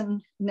since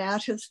then,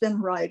 Nat has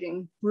been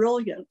writing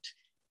brilliant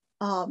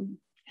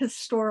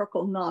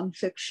historical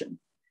nonfiction.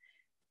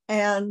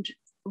 And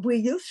we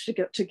used to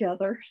get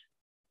together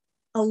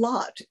a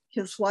lot.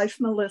 His wife,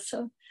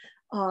 Melissa,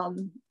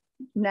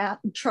 Nat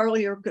and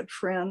Charley are good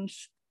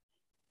friends.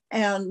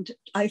 And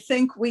I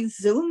think we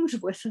Zoomed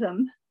with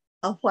them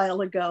a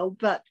while ago,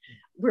 but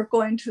we're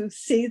going to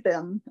see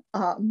them.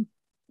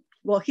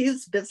 Well,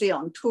 he's busy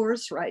on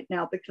tours right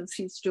now because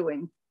he's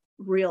doing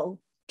real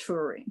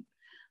touring.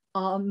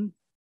 I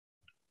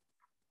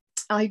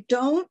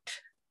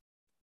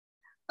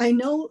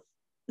know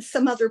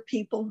some other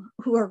people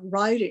who are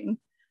writing,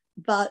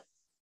 but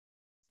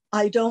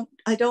I don't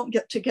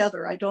get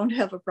together. I don't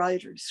have a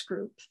writers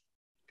group.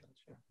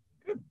 Gotcha.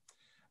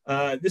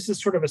 Good. This is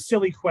sort of a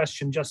silly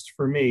question just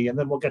for me, and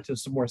then we'll get to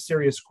some more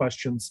serious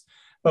questions.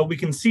 But we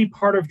can see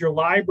part of your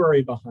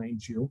library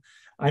behind you.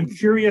 I'm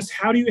curious,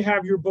 how do you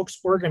have your books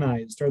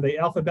organized? Are they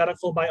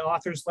alphabetical by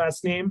author's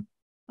last name?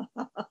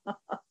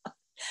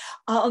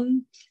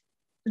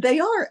 They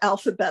are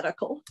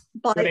alphabetical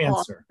by Good answer.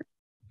 author.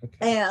 Okay.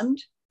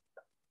 And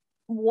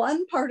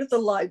one part of the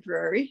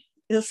library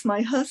is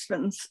my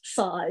husband's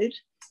side,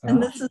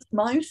 and this is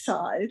my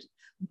side,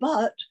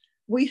 but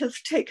we have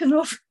taken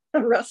over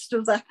the rest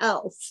of the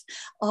house.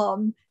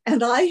 And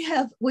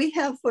we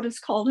have what is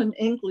called an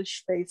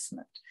English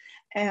basement.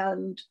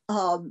 And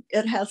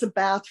it has a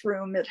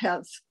bathroom, it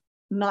has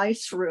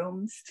nice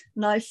rooms,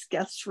 nice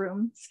guest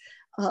rooms.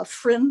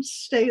 Friends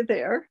stay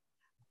there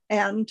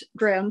and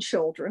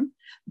grandchildren,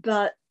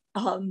 but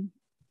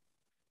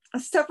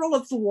several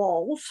of the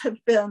walls have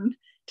been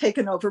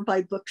taken over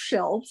by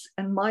bookshelves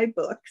and my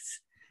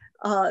books.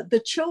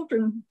 The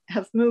children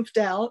have moved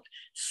out,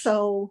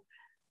 so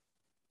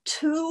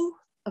 2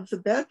 of the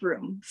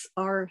bedrooms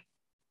are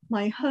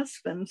my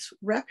husband's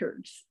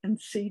records and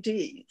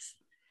CDs.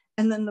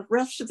 And then the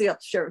rest of the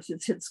upstairs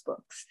is his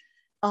books.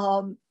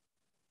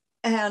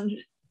 And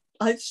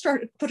I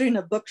started putting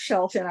a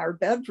bookshelf in our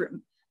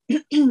bedroom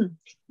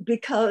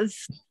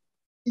because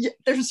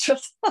there's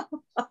just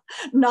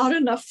not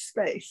enough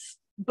space.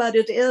 But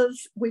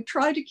we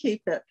try to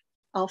keep it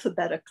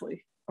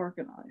alphabetically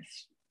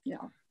organized.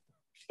 Yeah.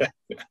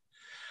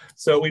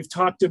 So we've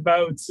talked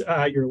about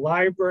your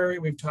library,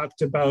 we've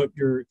talked about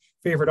your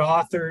favorite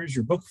authors,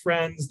 your book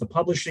friends, the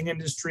publishing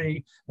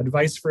industry,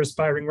 advice for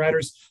aspiring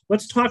writers.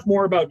 Let's talk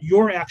more about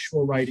your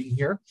actual writing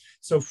here.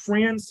 So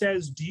Fran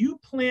says, do you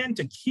plan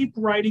to keep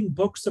writing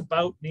books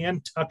about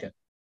Nantucket?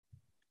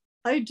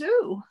 I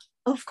do.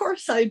 Of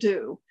course I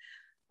do.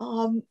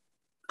 I'm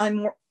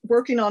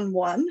working on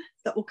one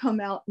that will come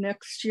out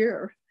next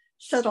year,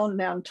 set on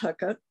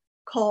Nantucket,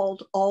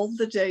 called All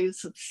the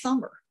Days of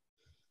Summer.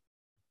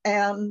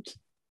 And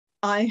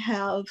I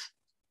have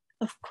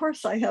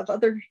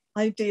other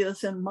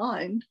ideas in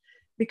mind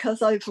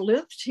because I've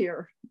lived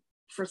here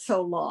for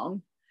so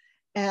long.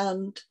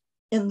 And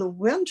in the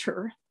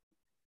winter,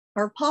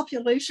 our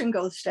population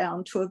goes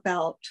down to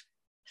about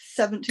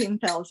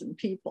 17,000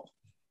 people.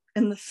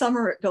 In the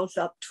summer, it goes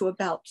up to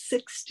about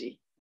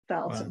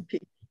 60,000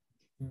 people.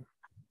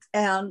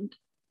 And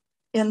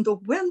in the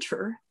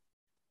winter,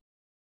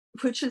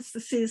 which is the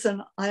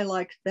season I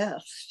like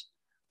best,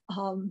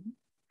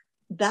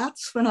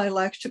 that's when I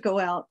like to go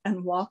out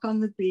and walk on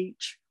the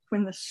beach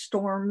when the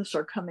storms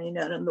are coming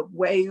in and the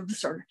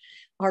waves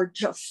are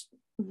just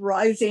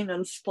rising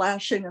and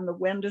splashing and the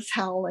wind is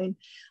howling.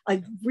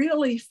 I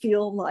really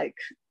feel like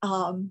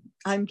I'm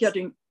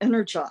getting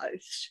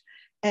energized.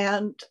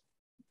 And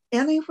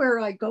anywhere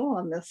I go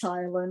on this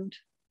island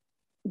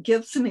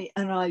gives me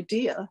an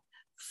idea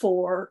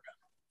for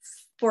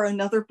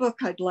another book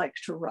I'd like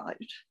to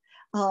write.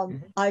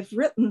 I've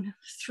written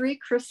 3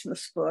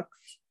 Christmas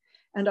books,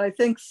 and I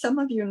think some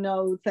of you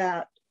know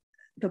that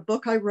the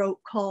book I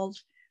wrote called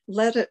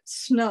Let It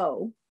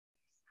Snow,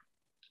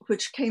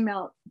 which came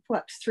out,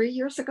 3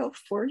 years ago,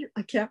 4 years?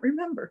 I can't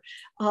remember.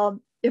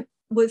 It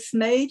was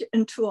made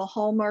into a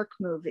Hallmark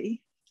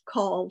movie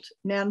called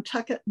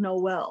Nantucket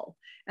Noel,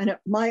 and it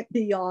might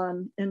be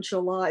on in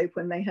July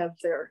when they have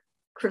their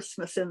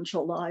Christmas in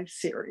July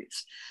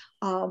series.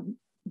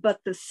 But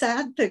the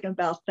sad thing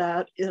about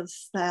that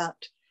is that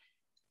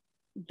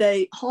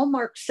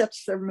Hallmark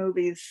sets their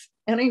movies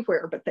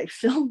anywhere, but they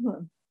film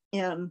them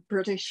in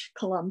British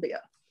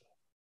Columbia.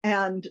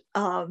 And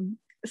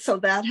so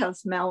that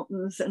has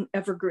mountains and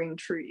evergreen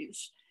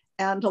trees.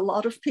 And a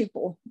lot of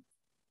people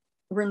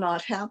were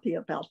not happy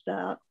about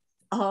that.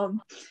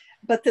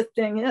 But the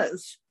thing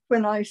is,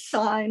 when I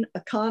sign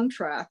a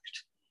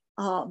contract,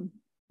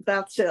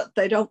 that's it.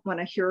 They don't want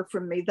to hear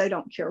from me. They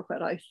don't care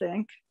what I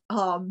think.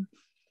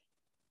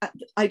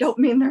 I don't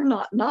mean they're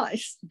not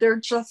nice. They're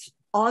just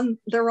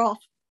they're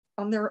off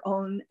on their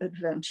own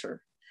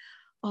adventure.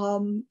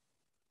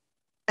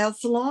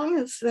 As long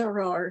as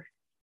there are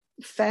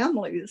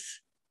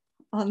families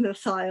on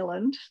this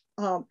island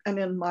and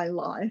in my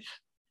life,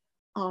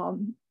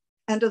 and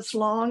as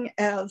long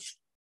as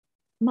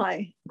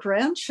my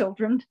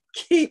grandchildren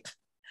keep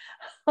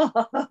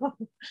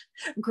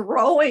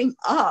growing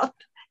up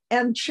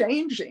and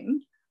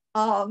changing,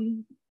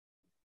 then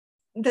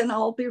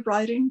I'll be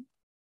writing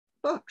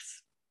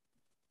books.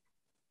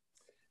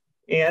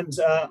 And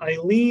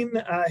Eileen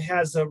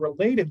has a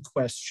related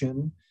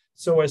question.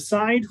 So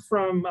aside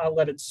from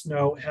Let It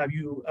Snow, have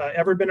you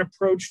ever been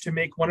approached to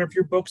make one of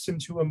your books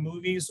into a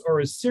movies or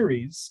a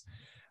series?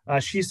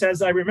 She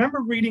says, I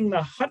remember reading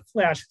the Hot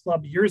Flash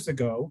Club years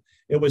ago.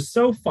 It was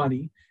so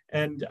funny.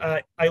 And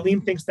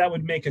Eileen thinks that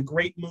would make a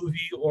great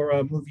movie or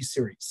a movie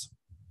series.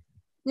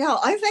 Yeah,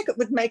 I think it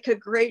would make a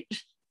great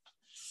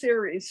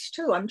series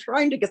too. I'm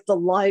trying to get the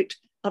light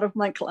out of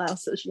my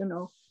glasses. You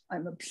know,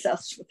 I'm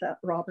obsessed with that,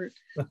 Robert.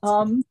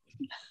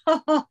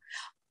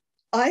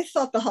 I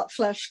thought the Hot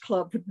Flash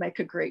Club would make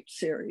a great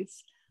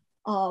series.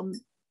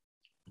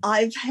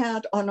 I've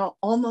had on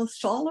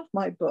almost all of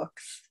my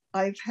books,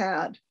 I've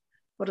had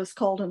what is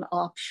called an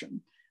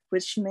option,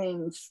 which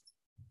means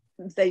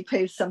they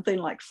pay something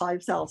like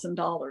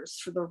 $5,000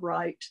 for the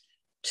right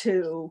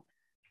to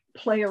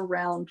play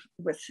around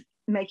with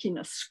making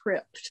a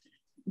script,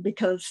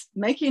 because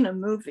making a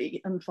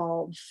movie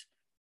involves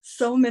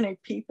so many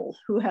people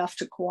who have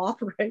to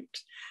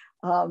cooperate.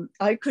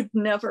 I could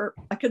never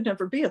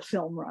be a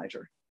film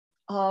writer.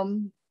 A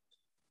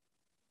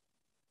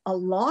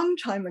long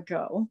time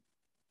ago,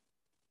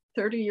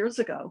 30 years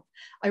ago,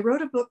 I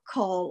wrote a book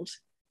called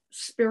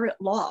Spirit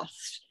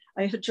Lost.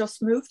 I had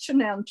just moved to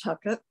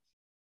Nantucket,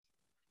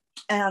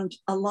 and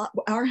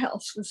our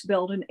house was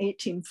built in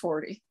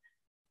 1840.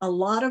 A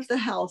lot of the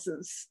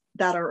houses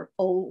that are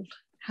old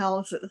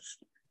houses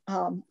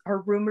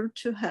are rumored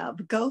to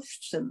have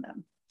ghosts in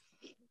them.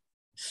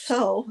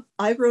 So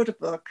I wrote a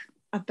book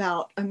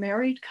about a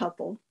married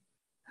couple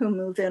who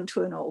move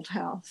into an old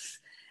house,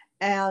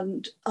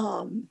 and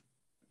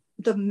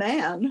the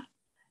man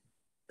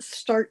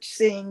starts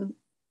seeing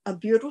a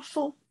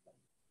beautiful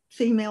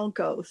female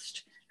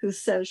ghost who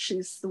says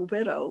she's the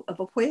widow of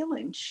a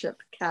whaling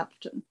ship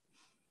captain.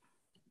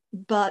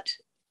 But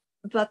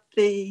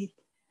the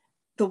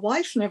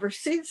wife never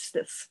sees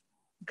this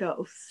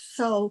ghost.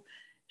 So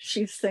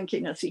she's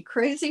thinking, is he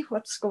crazy?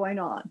 What's going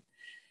on?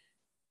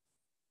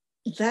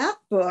 That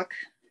book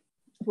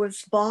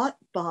was bought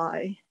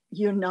by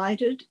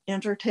United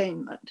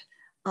Entertainment,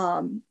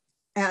 and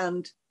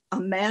a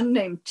man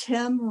named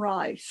Tim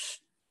Rice,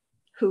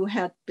 who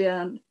had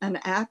been an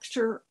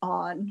actor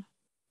on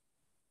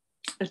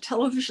a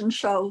television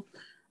show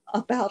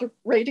about a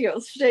radio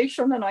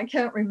station, and I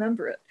can't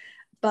remember it,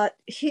 but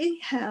he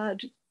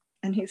had,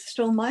 and he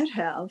still might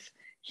have,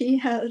 he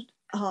had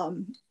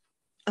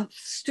a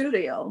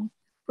studio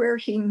where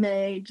he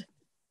made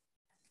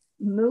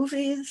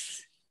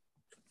movies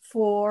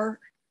for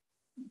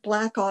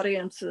Black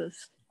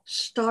audiences,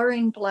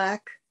 starring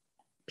Black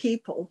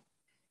people,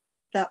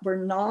 that were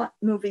not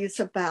movies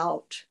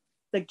about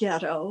the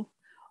ghetto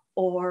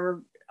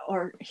or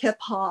hip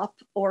hop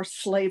or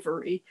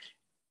slavery.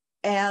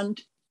 And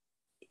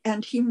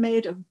he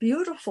made a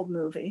beautiful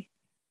movie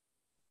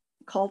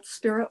called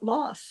Spirit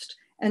Lost.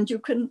 And you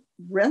can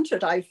rent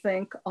it, I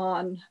think,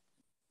 on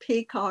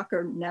Peacock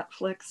or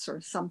Netflix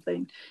or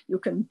something. You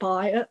can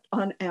buy it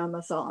on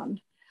Amazon.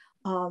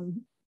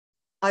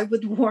 I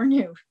would warn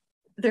you,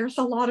 there's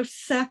a lot of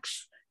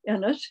sex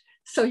in it.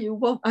 So you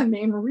won't, I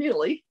mean,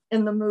 really,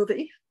 in the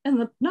movie,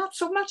 and not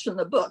so much in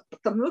the book,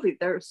 but the movie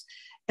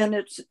and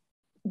it's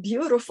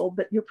beautiful,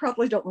 but you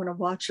probably don't want to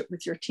watch it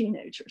with your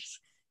teenagers.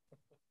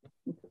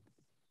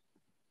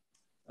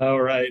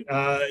 All right.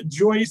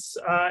 Joyce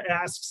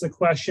asks a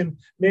question,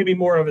 maybe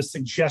more of a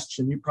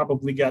suggestion. You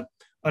probably get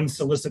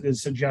unsolicited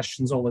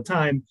suggestions all the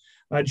time.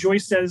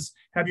 Joyce says,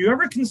 have you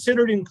ever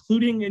considered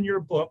including in your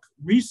book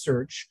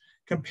research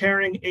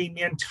comparing a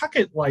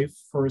Nantucket life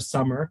for a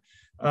summer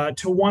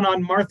to one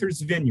on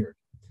Martha's Vineyard?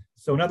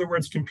 So in other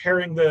words,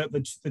 comparing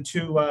the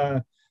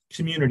two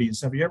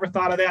communities. Have you ever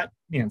thought of that,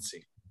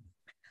 Nancy?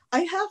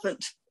 I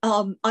haven't.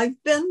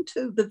 I've been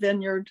to the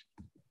vineyard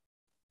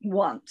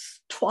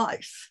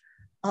twice.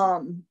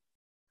 I've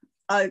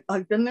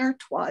been there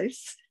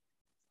twice.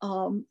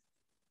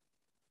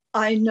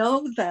 I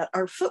know that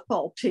our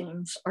football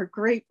teams are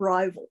great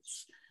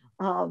rivals.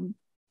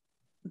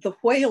 The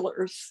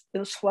Whalers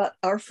is what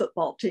our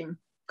football team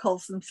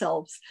calls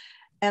themselves.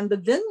 And the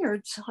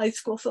Vineyards high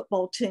school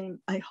football team,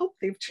 I hope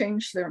they've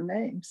changed their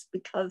names,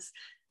 because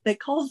they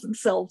call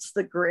themselves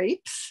the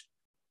Grapes,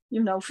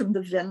 you know, from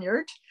the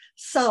vineyard.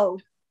 So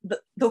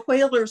the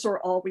Whalers are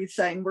always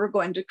saying, we're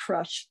going to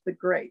crush the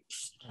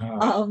Grapes.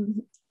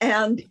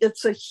 And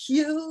it's a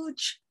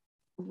huge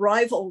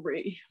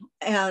rivalry.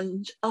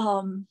 And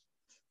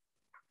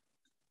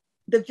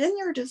the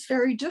vineyard is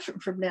very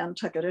different from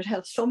Nantucket. It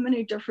has so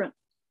many different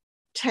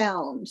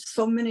towns,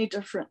 so many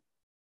different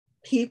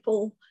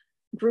people,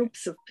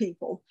 groups of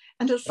people.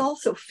 And it's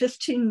also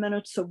 15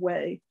 minutes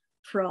away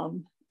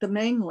from the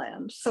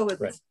mainland. So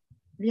it's, right,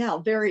 yeah,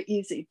 very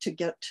easy to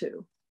get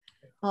to.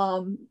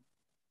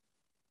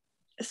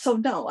 So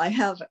no, I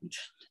haven't.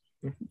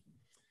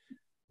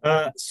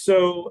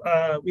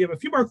 We have a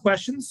few more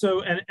questions.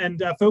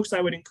 Folks,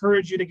 I would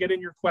encourage you to get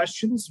in your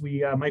questions.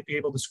 We might be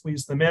able to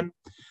squeeze them in.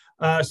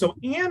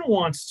 Anne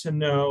wants to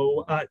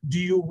know, do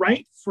you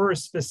write for a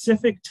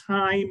specific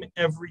time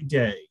every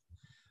day?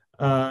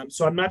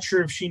 So I'm not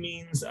sure if she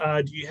means,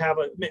 do you have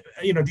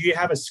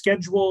a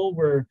schedule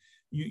where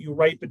you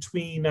write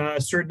between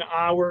certain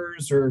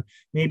hours, or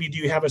maybe do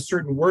you have a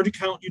certain word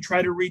count you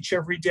try to reach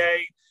every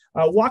day?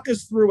 Walk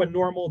us through a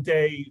normal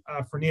day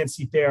for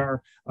Nancy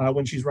Thayer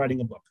when she's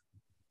writing a book.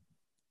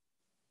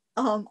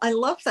 I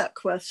love that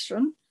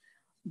question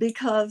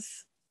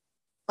because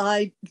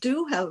I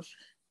do have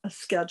a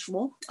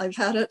schedule. I've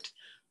had it,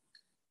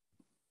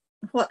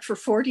 for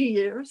 40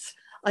 years.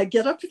 I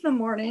get up in the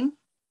morning,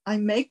 I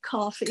make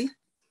coffee,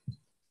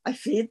 I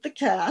feed the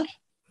cat,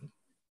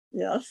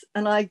 yes,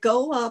 and I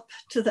go up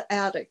to the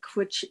attic,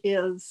 which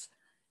is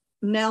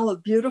now a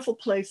beautiful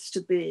place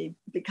to be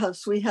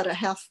because we had a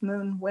half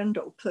moon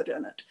window put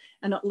in it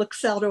and it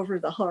looks out over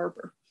the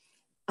harbor.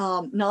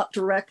 Not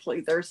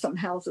directly, there's some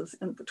houses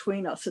in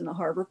between us in the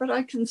harbor, but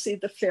I can see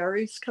the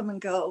ferries come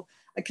and go.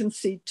 I can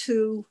see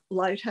 2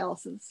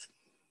 lighthouses.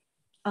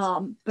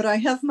 But I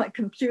have my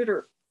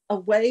computer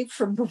away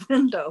from the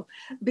window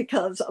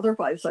because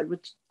otherwise I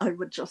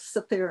would just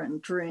sit there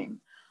and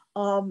dream.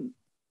 And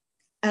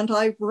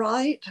I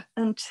write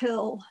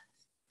until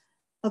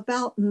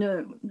about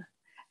noon.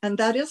 And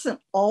that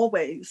isn't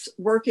always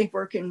working.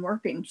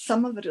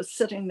 Some of it is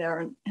sitting there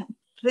and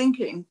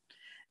thinking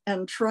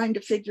and trying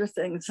to figure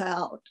things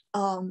out.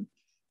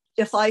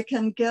 If I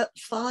can get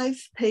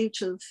 5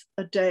 pages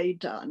a day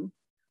done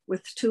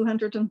with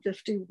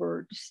 250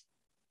 words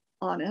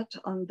on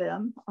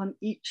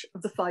each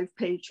of the 5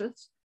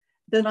 pages,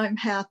 then I'm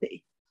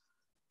happy.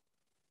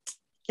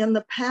 In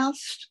the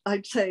past,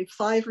 I'd say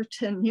 5 or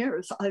 10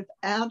 years, I've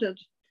added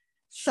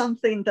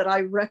something that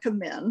I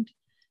recommend.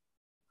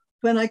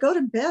 When I go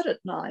to bed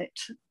at night,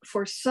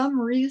 for some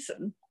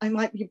reason, I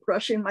might be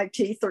brushing my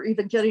teeth or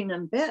even getting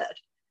in bed.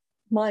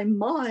 My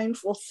mind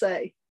will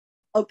say,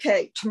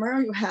 okay, tomorrow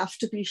you have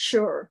to be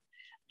sure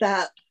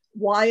that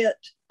Wyatt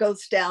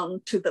goes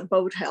down to the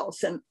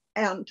boathouse.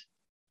 And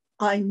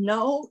I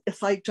know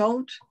if I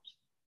don't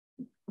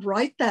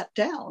write that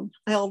down,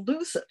 I'll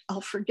lose it,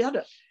 I'll forget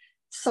it.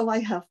 So I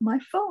have my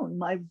phone,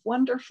 my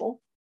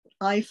wonderful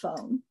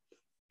iPhone,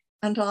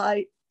 and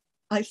I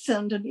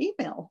send an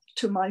email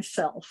to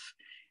myself.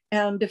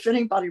 And if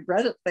anybody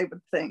read it, they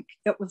would think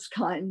it was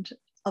kind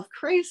of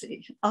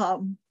crazy.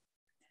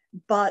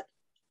 But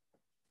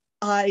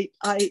I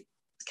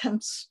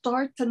can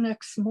start the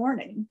next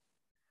morning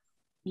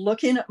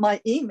looking at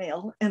my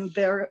email, and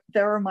there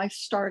are my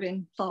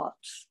starting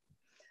thoughts.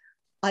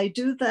 I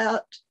do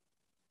that.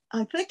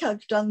 I think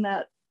I've done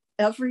that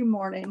every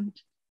morning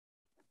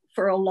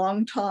for a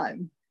long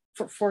time,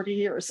 for 40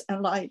 years.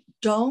 And I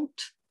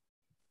don't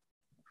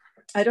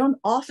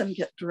often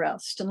get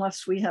dressed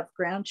unless we have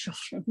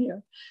grandchildren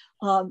here.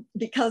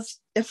 Because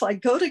if I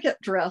go to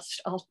get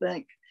dressed, I'll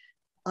think,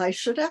 I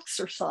should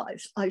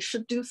exercise. I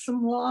should do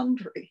some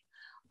laundry.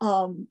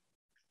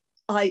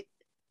 I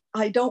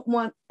don't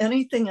want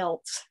anything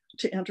else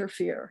to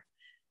interfere.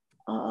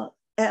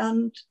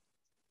 And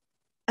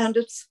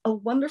it's a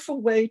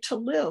wonderful way to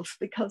live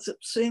because it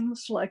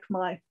seems like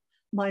my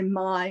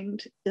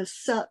mind is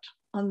set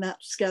on that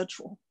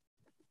schedule.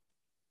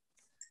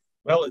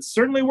 Well, it's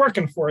certainly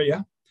working for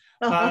you.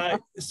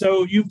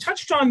 So you've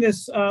touched on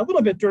this a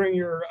little bit during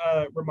your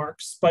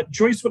remarks, but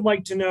Joyce would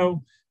like to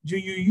know, do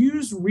you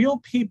use real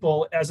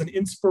people as an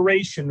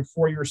inspiration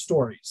for your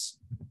stories?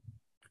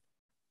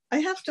 I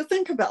have to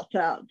think about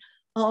that.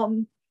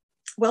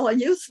 Well, I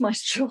use my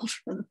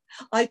children.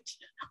 I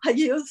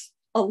use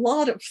a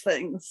lot of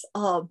things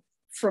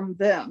from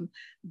them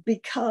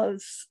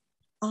because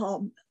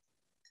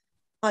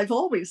I've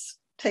always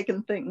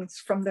taken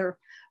things from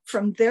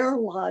their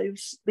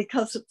lives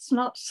because it's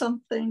not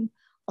something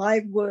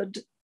I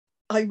would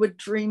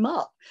dream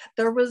up.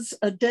 There was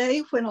a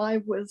day when I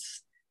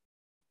was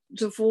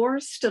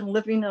divorced and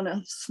living in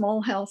a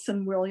small house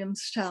in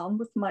Williamstown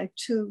with my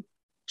 2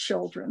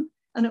 children,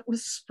 and it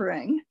was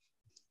spring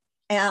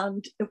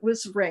and it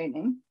was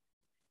raining.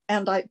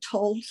 And I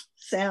told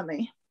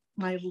Sammy,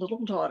 my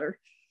little daughter,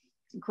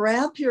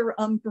 grab your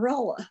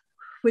umbrella,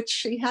 which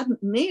she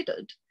hadn't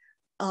needed.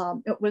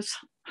 It was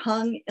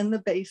hung in the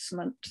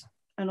basement,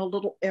 in a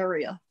little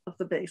area of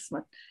the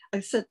basement.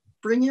 I said,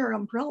 bring your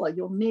umbrella,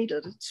 you'll need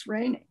it, it's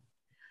raining.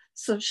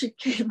 So she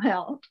came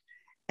out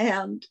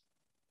and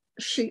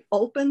she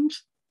opened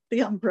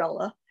the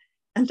umbrella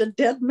and a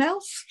dead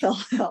mouse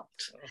fell out.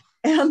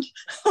 And,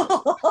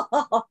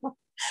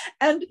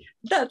 and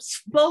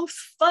that's both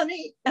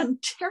funny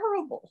and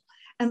terrible.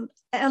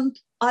 And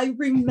I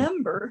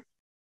remember,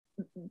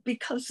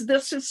 because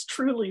this is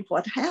truly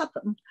what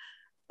happened,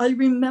 I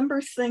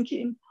remember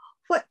thinking,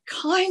 what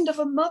kind of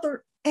a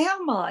mother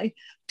am I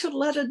to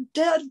let a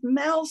dead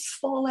mouse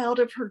fall out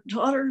of her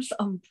daughter's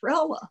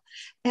umbrella?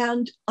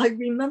 And I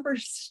remember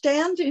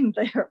standing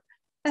there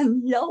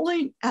and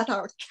yelling at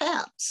our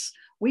cats.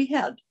 We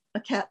had a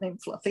cat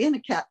named Fluffy and a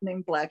cat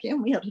named Blackie,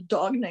 and we had a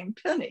dog named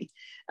Penny.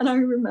 And I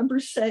remember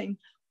saying,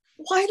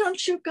 why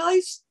don't you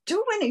guys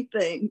do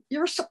anything?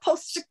 You're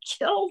supposed to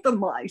kill the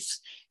mice.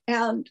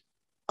 And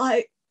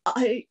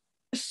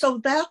so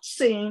that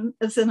scene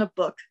is in a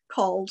book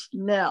called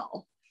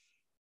Nell.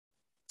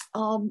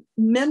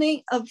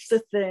 Many of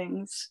the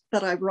things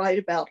that I write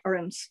about are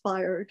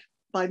inspired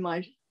by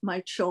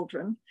my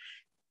children,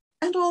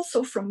 and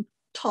also from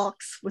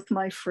talks with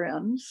my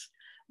friends,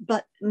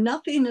 but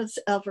nothing is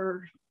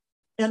ever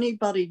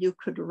anybody you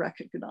could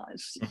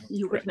recognize.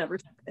 You would never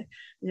say,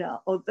 yeah,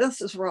 oh,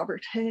 this is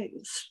Robert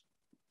Hayes.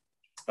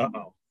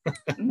 Uh-oh.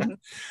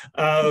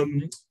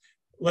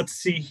 Let's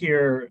see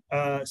here.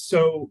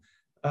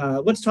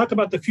 Let's talk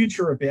about the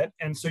future a bit.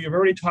 And so you've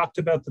already talked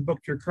about the book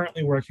you're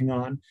currently working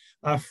on.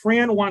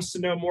 Fran wants to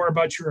know more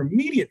about your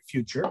immediate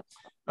future.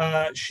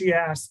 She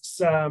asks,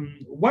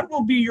 what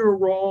will be your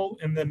role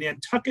in the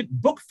Nantucket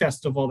Book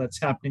Festival that's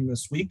happening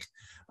this week?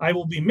 I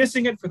will be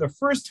missing it for the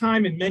first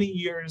time in many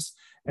years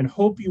and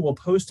hope you will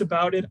post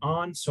about it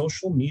on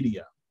social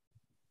media.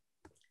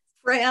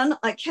 Fran,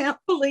 I can't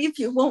believe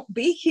you won't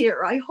be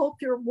here. I hope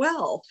you're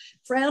well.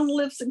 Fran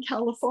lives in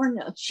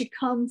California.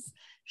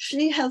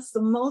 She has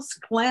the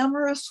most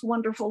glamorous,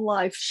 wonderful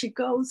life. She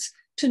goes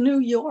to New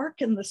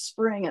York in the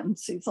spring and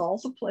sees all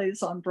the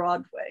plays on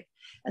Broadway.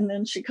 And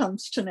then she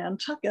comes to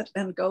Nantucket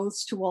and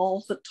goes to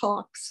all the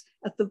talks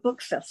at the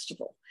book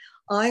festival.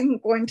 I'm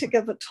going to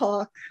give a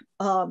talk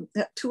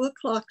at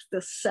 2:00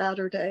 this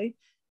Saturday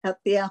at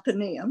the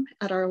Athenaeum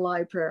at our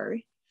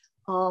library.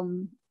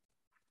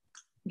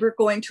 We're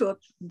going to a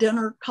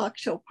dinner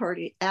cocktail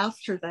party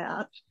after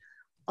that.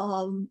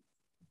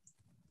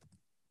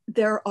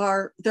 There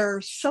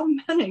are so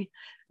many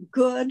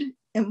good,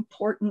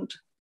 important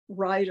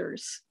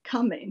writers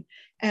coming.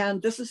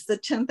 And this is the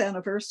 10th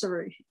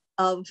anniversary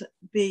of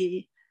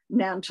the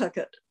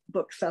Nantucket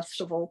Book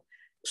Festival.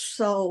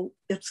 So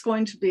it's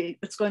going to be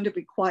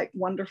quite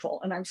wonderful.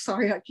 And I'm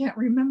sorry, I can't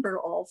remember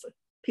all the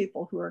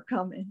people who are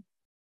coming.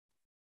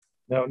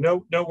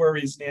 No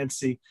worries,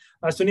 Nancy.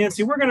 So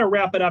Nancy, we're going to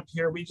wrap it up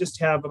here. We just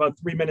have about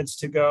 3 minutes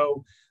to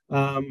go.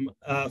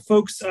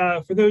 Folks,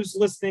 for those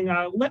listening,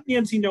 let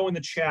Nancy know in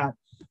the chat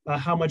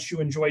how much you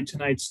enjoyed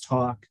tonight's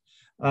talk.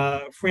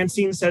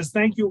 Francine says,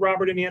 thank you,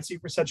 Robert and Nancy,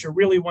 for such a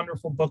really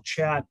wonderful book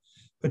chat.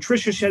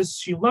 Patricia says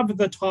she loved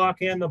the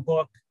talk and the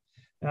book.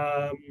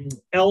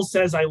 Elle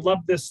says, I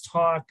love this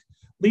talk.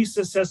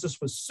 Lisa says,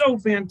 this was so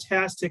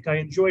fantastic. I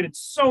enjoyed it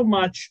so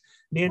much.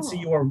 Nancy,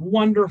 you are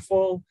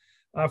wonderful.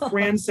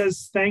 Fran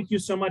says, thank you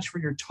so much for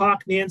your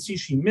talk, Nancy.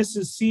 She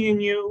misses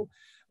seeing you.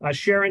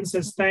 Sharon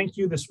says, thank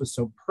you. This was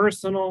so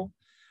personal.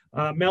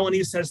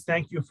 Melanie says,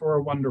 thank you for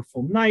a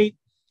wonderful night.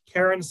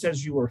 Karen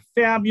says, you were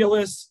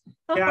fabulous.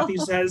 Kathy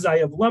says, I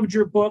have loved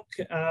your book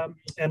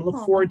and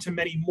look forward to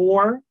many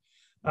more.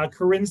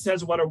 Corinne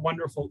says, what a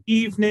wonderful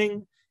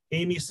evening.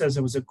 Amy says,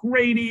 it was a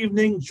great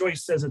evening.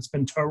 Joyce says, it's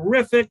been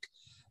terrific.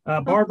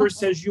 Barbara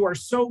says, you are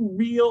so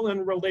real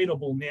and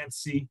relatable,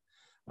 Nancy.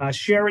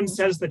 Sharon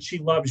says that she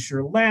loves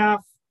your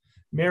laugh.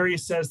 Mary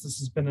says, this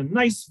has been a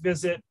nice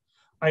visit.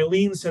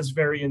 Eileen says,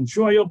 very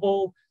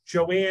enjoyable.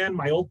 Joanne,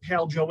 my old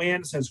pal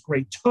Joanne, says,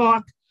 great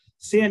talk.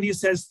 Sandy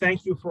says,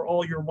 thank you for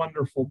all your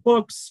wonderful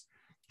books.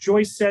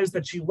 Joyce says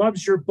that she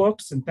loves your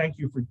books and thank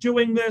you for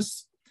doing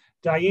this.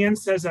 Diane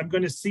says, I'm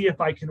going to see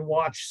if I can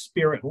watch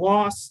Spirit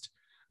Lost.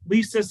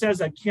 Lisa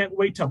says, I can't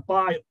wait to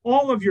buy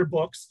all of your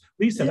books.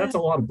 Lisa, that's a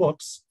lot of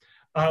books.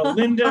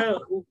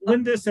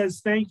 Linda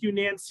says, thank you,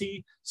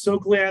 Nancy. So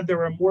glad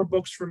there are more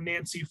books from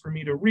Nancy for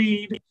me to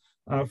read.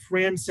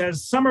 Fran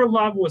says, Summer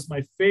Love was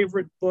my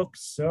favorite book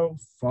so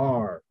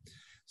far.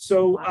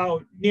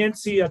 So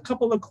Nancy, a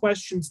couple of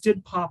questions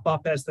did pop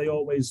up as they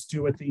always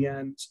do at the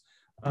end.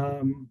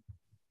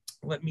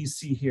 Let me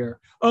see here.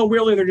 Oh,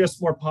 really, they're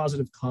just more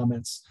positive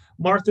comments.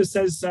 Martha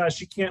says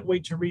she can't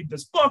wait to read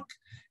this book.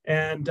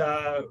 And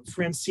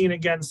Francine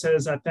again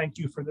says, thank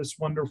you for this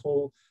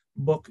wonderful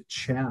book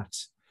chat.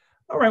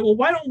 All right, well,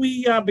 why don't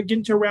we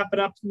begin to wrap it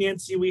up,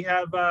 Nancy? We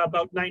have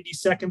about 90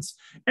 seconds.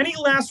 Any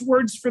last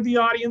words for the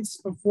audience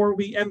before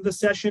we end the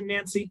session,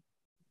 Nancy?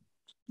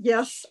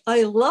 Yes,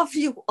 I love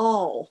you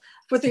all,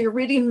 whether you're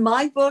reading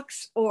my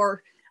books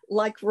or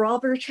like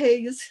Robert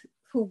Hayes,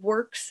 who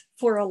works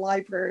for a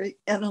library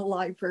in a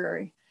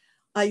library.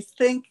 I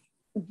think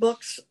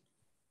books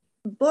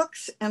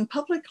and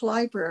public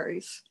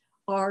libraries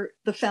are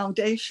the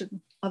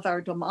foundation of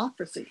our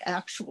democracy,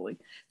 actually.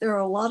 There are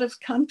a lot of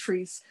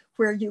countries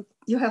where you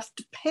have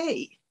to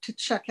pay to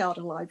check out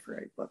a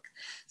library book.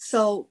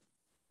 So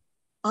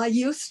I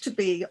used to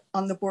be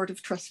on the board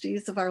of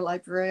trustees of our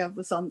library. I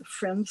was on the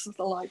Friends of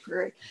the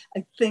Library.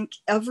 I think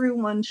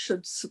everyone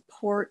should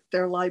support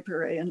their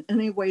library in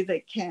any way they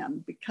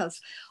can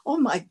because, oh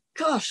my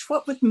gosh,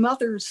 what would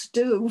mothers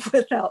do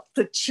without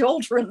the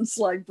children's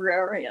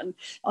librarian?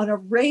 On a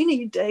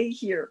rainy day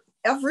here,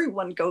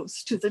 everyone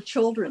goes to the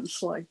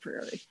children's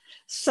library.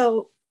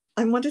 So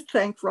I want to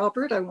thank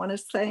Robert. I want to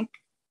thank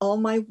all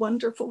my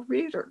wonderful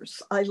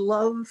readers. I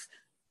love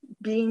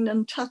being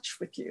in touch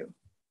with you.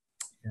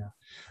 Yeah.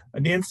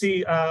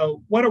 Nancy,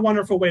 what a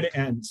wonderful way to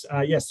end.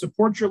 Yes,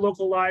 support your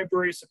local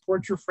library,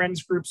 support your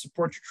friends group,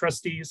 support your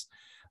trustees.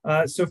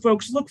 So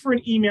folks, look for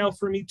an email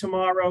from me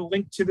tomorrow,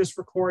 link to this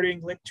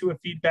recording, link to a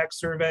feedback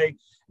survey,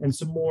 and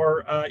some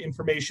more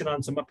information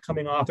on some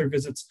upcoming author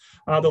visits.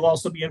 There'll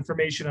also be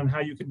information on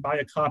how you can buy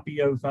a copy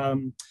of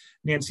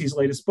Nancy's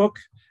latest book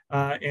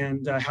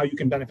and how you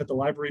can benefit the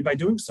library by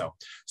doing so.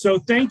 So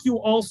thank you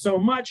all so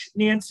much,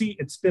 Nancy.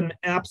 It's been an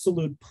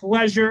absolute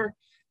pleasure.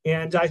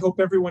 And I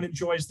hope everyone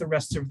enjoys the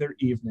rest of their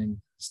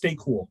evening. Stay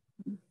cool.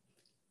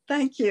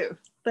 Thank you.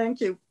 Thank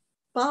you.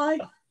 Bye.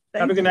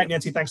 Have a good night,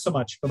 Nancy. Thanks so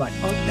much. Bye-bye.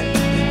 Okay.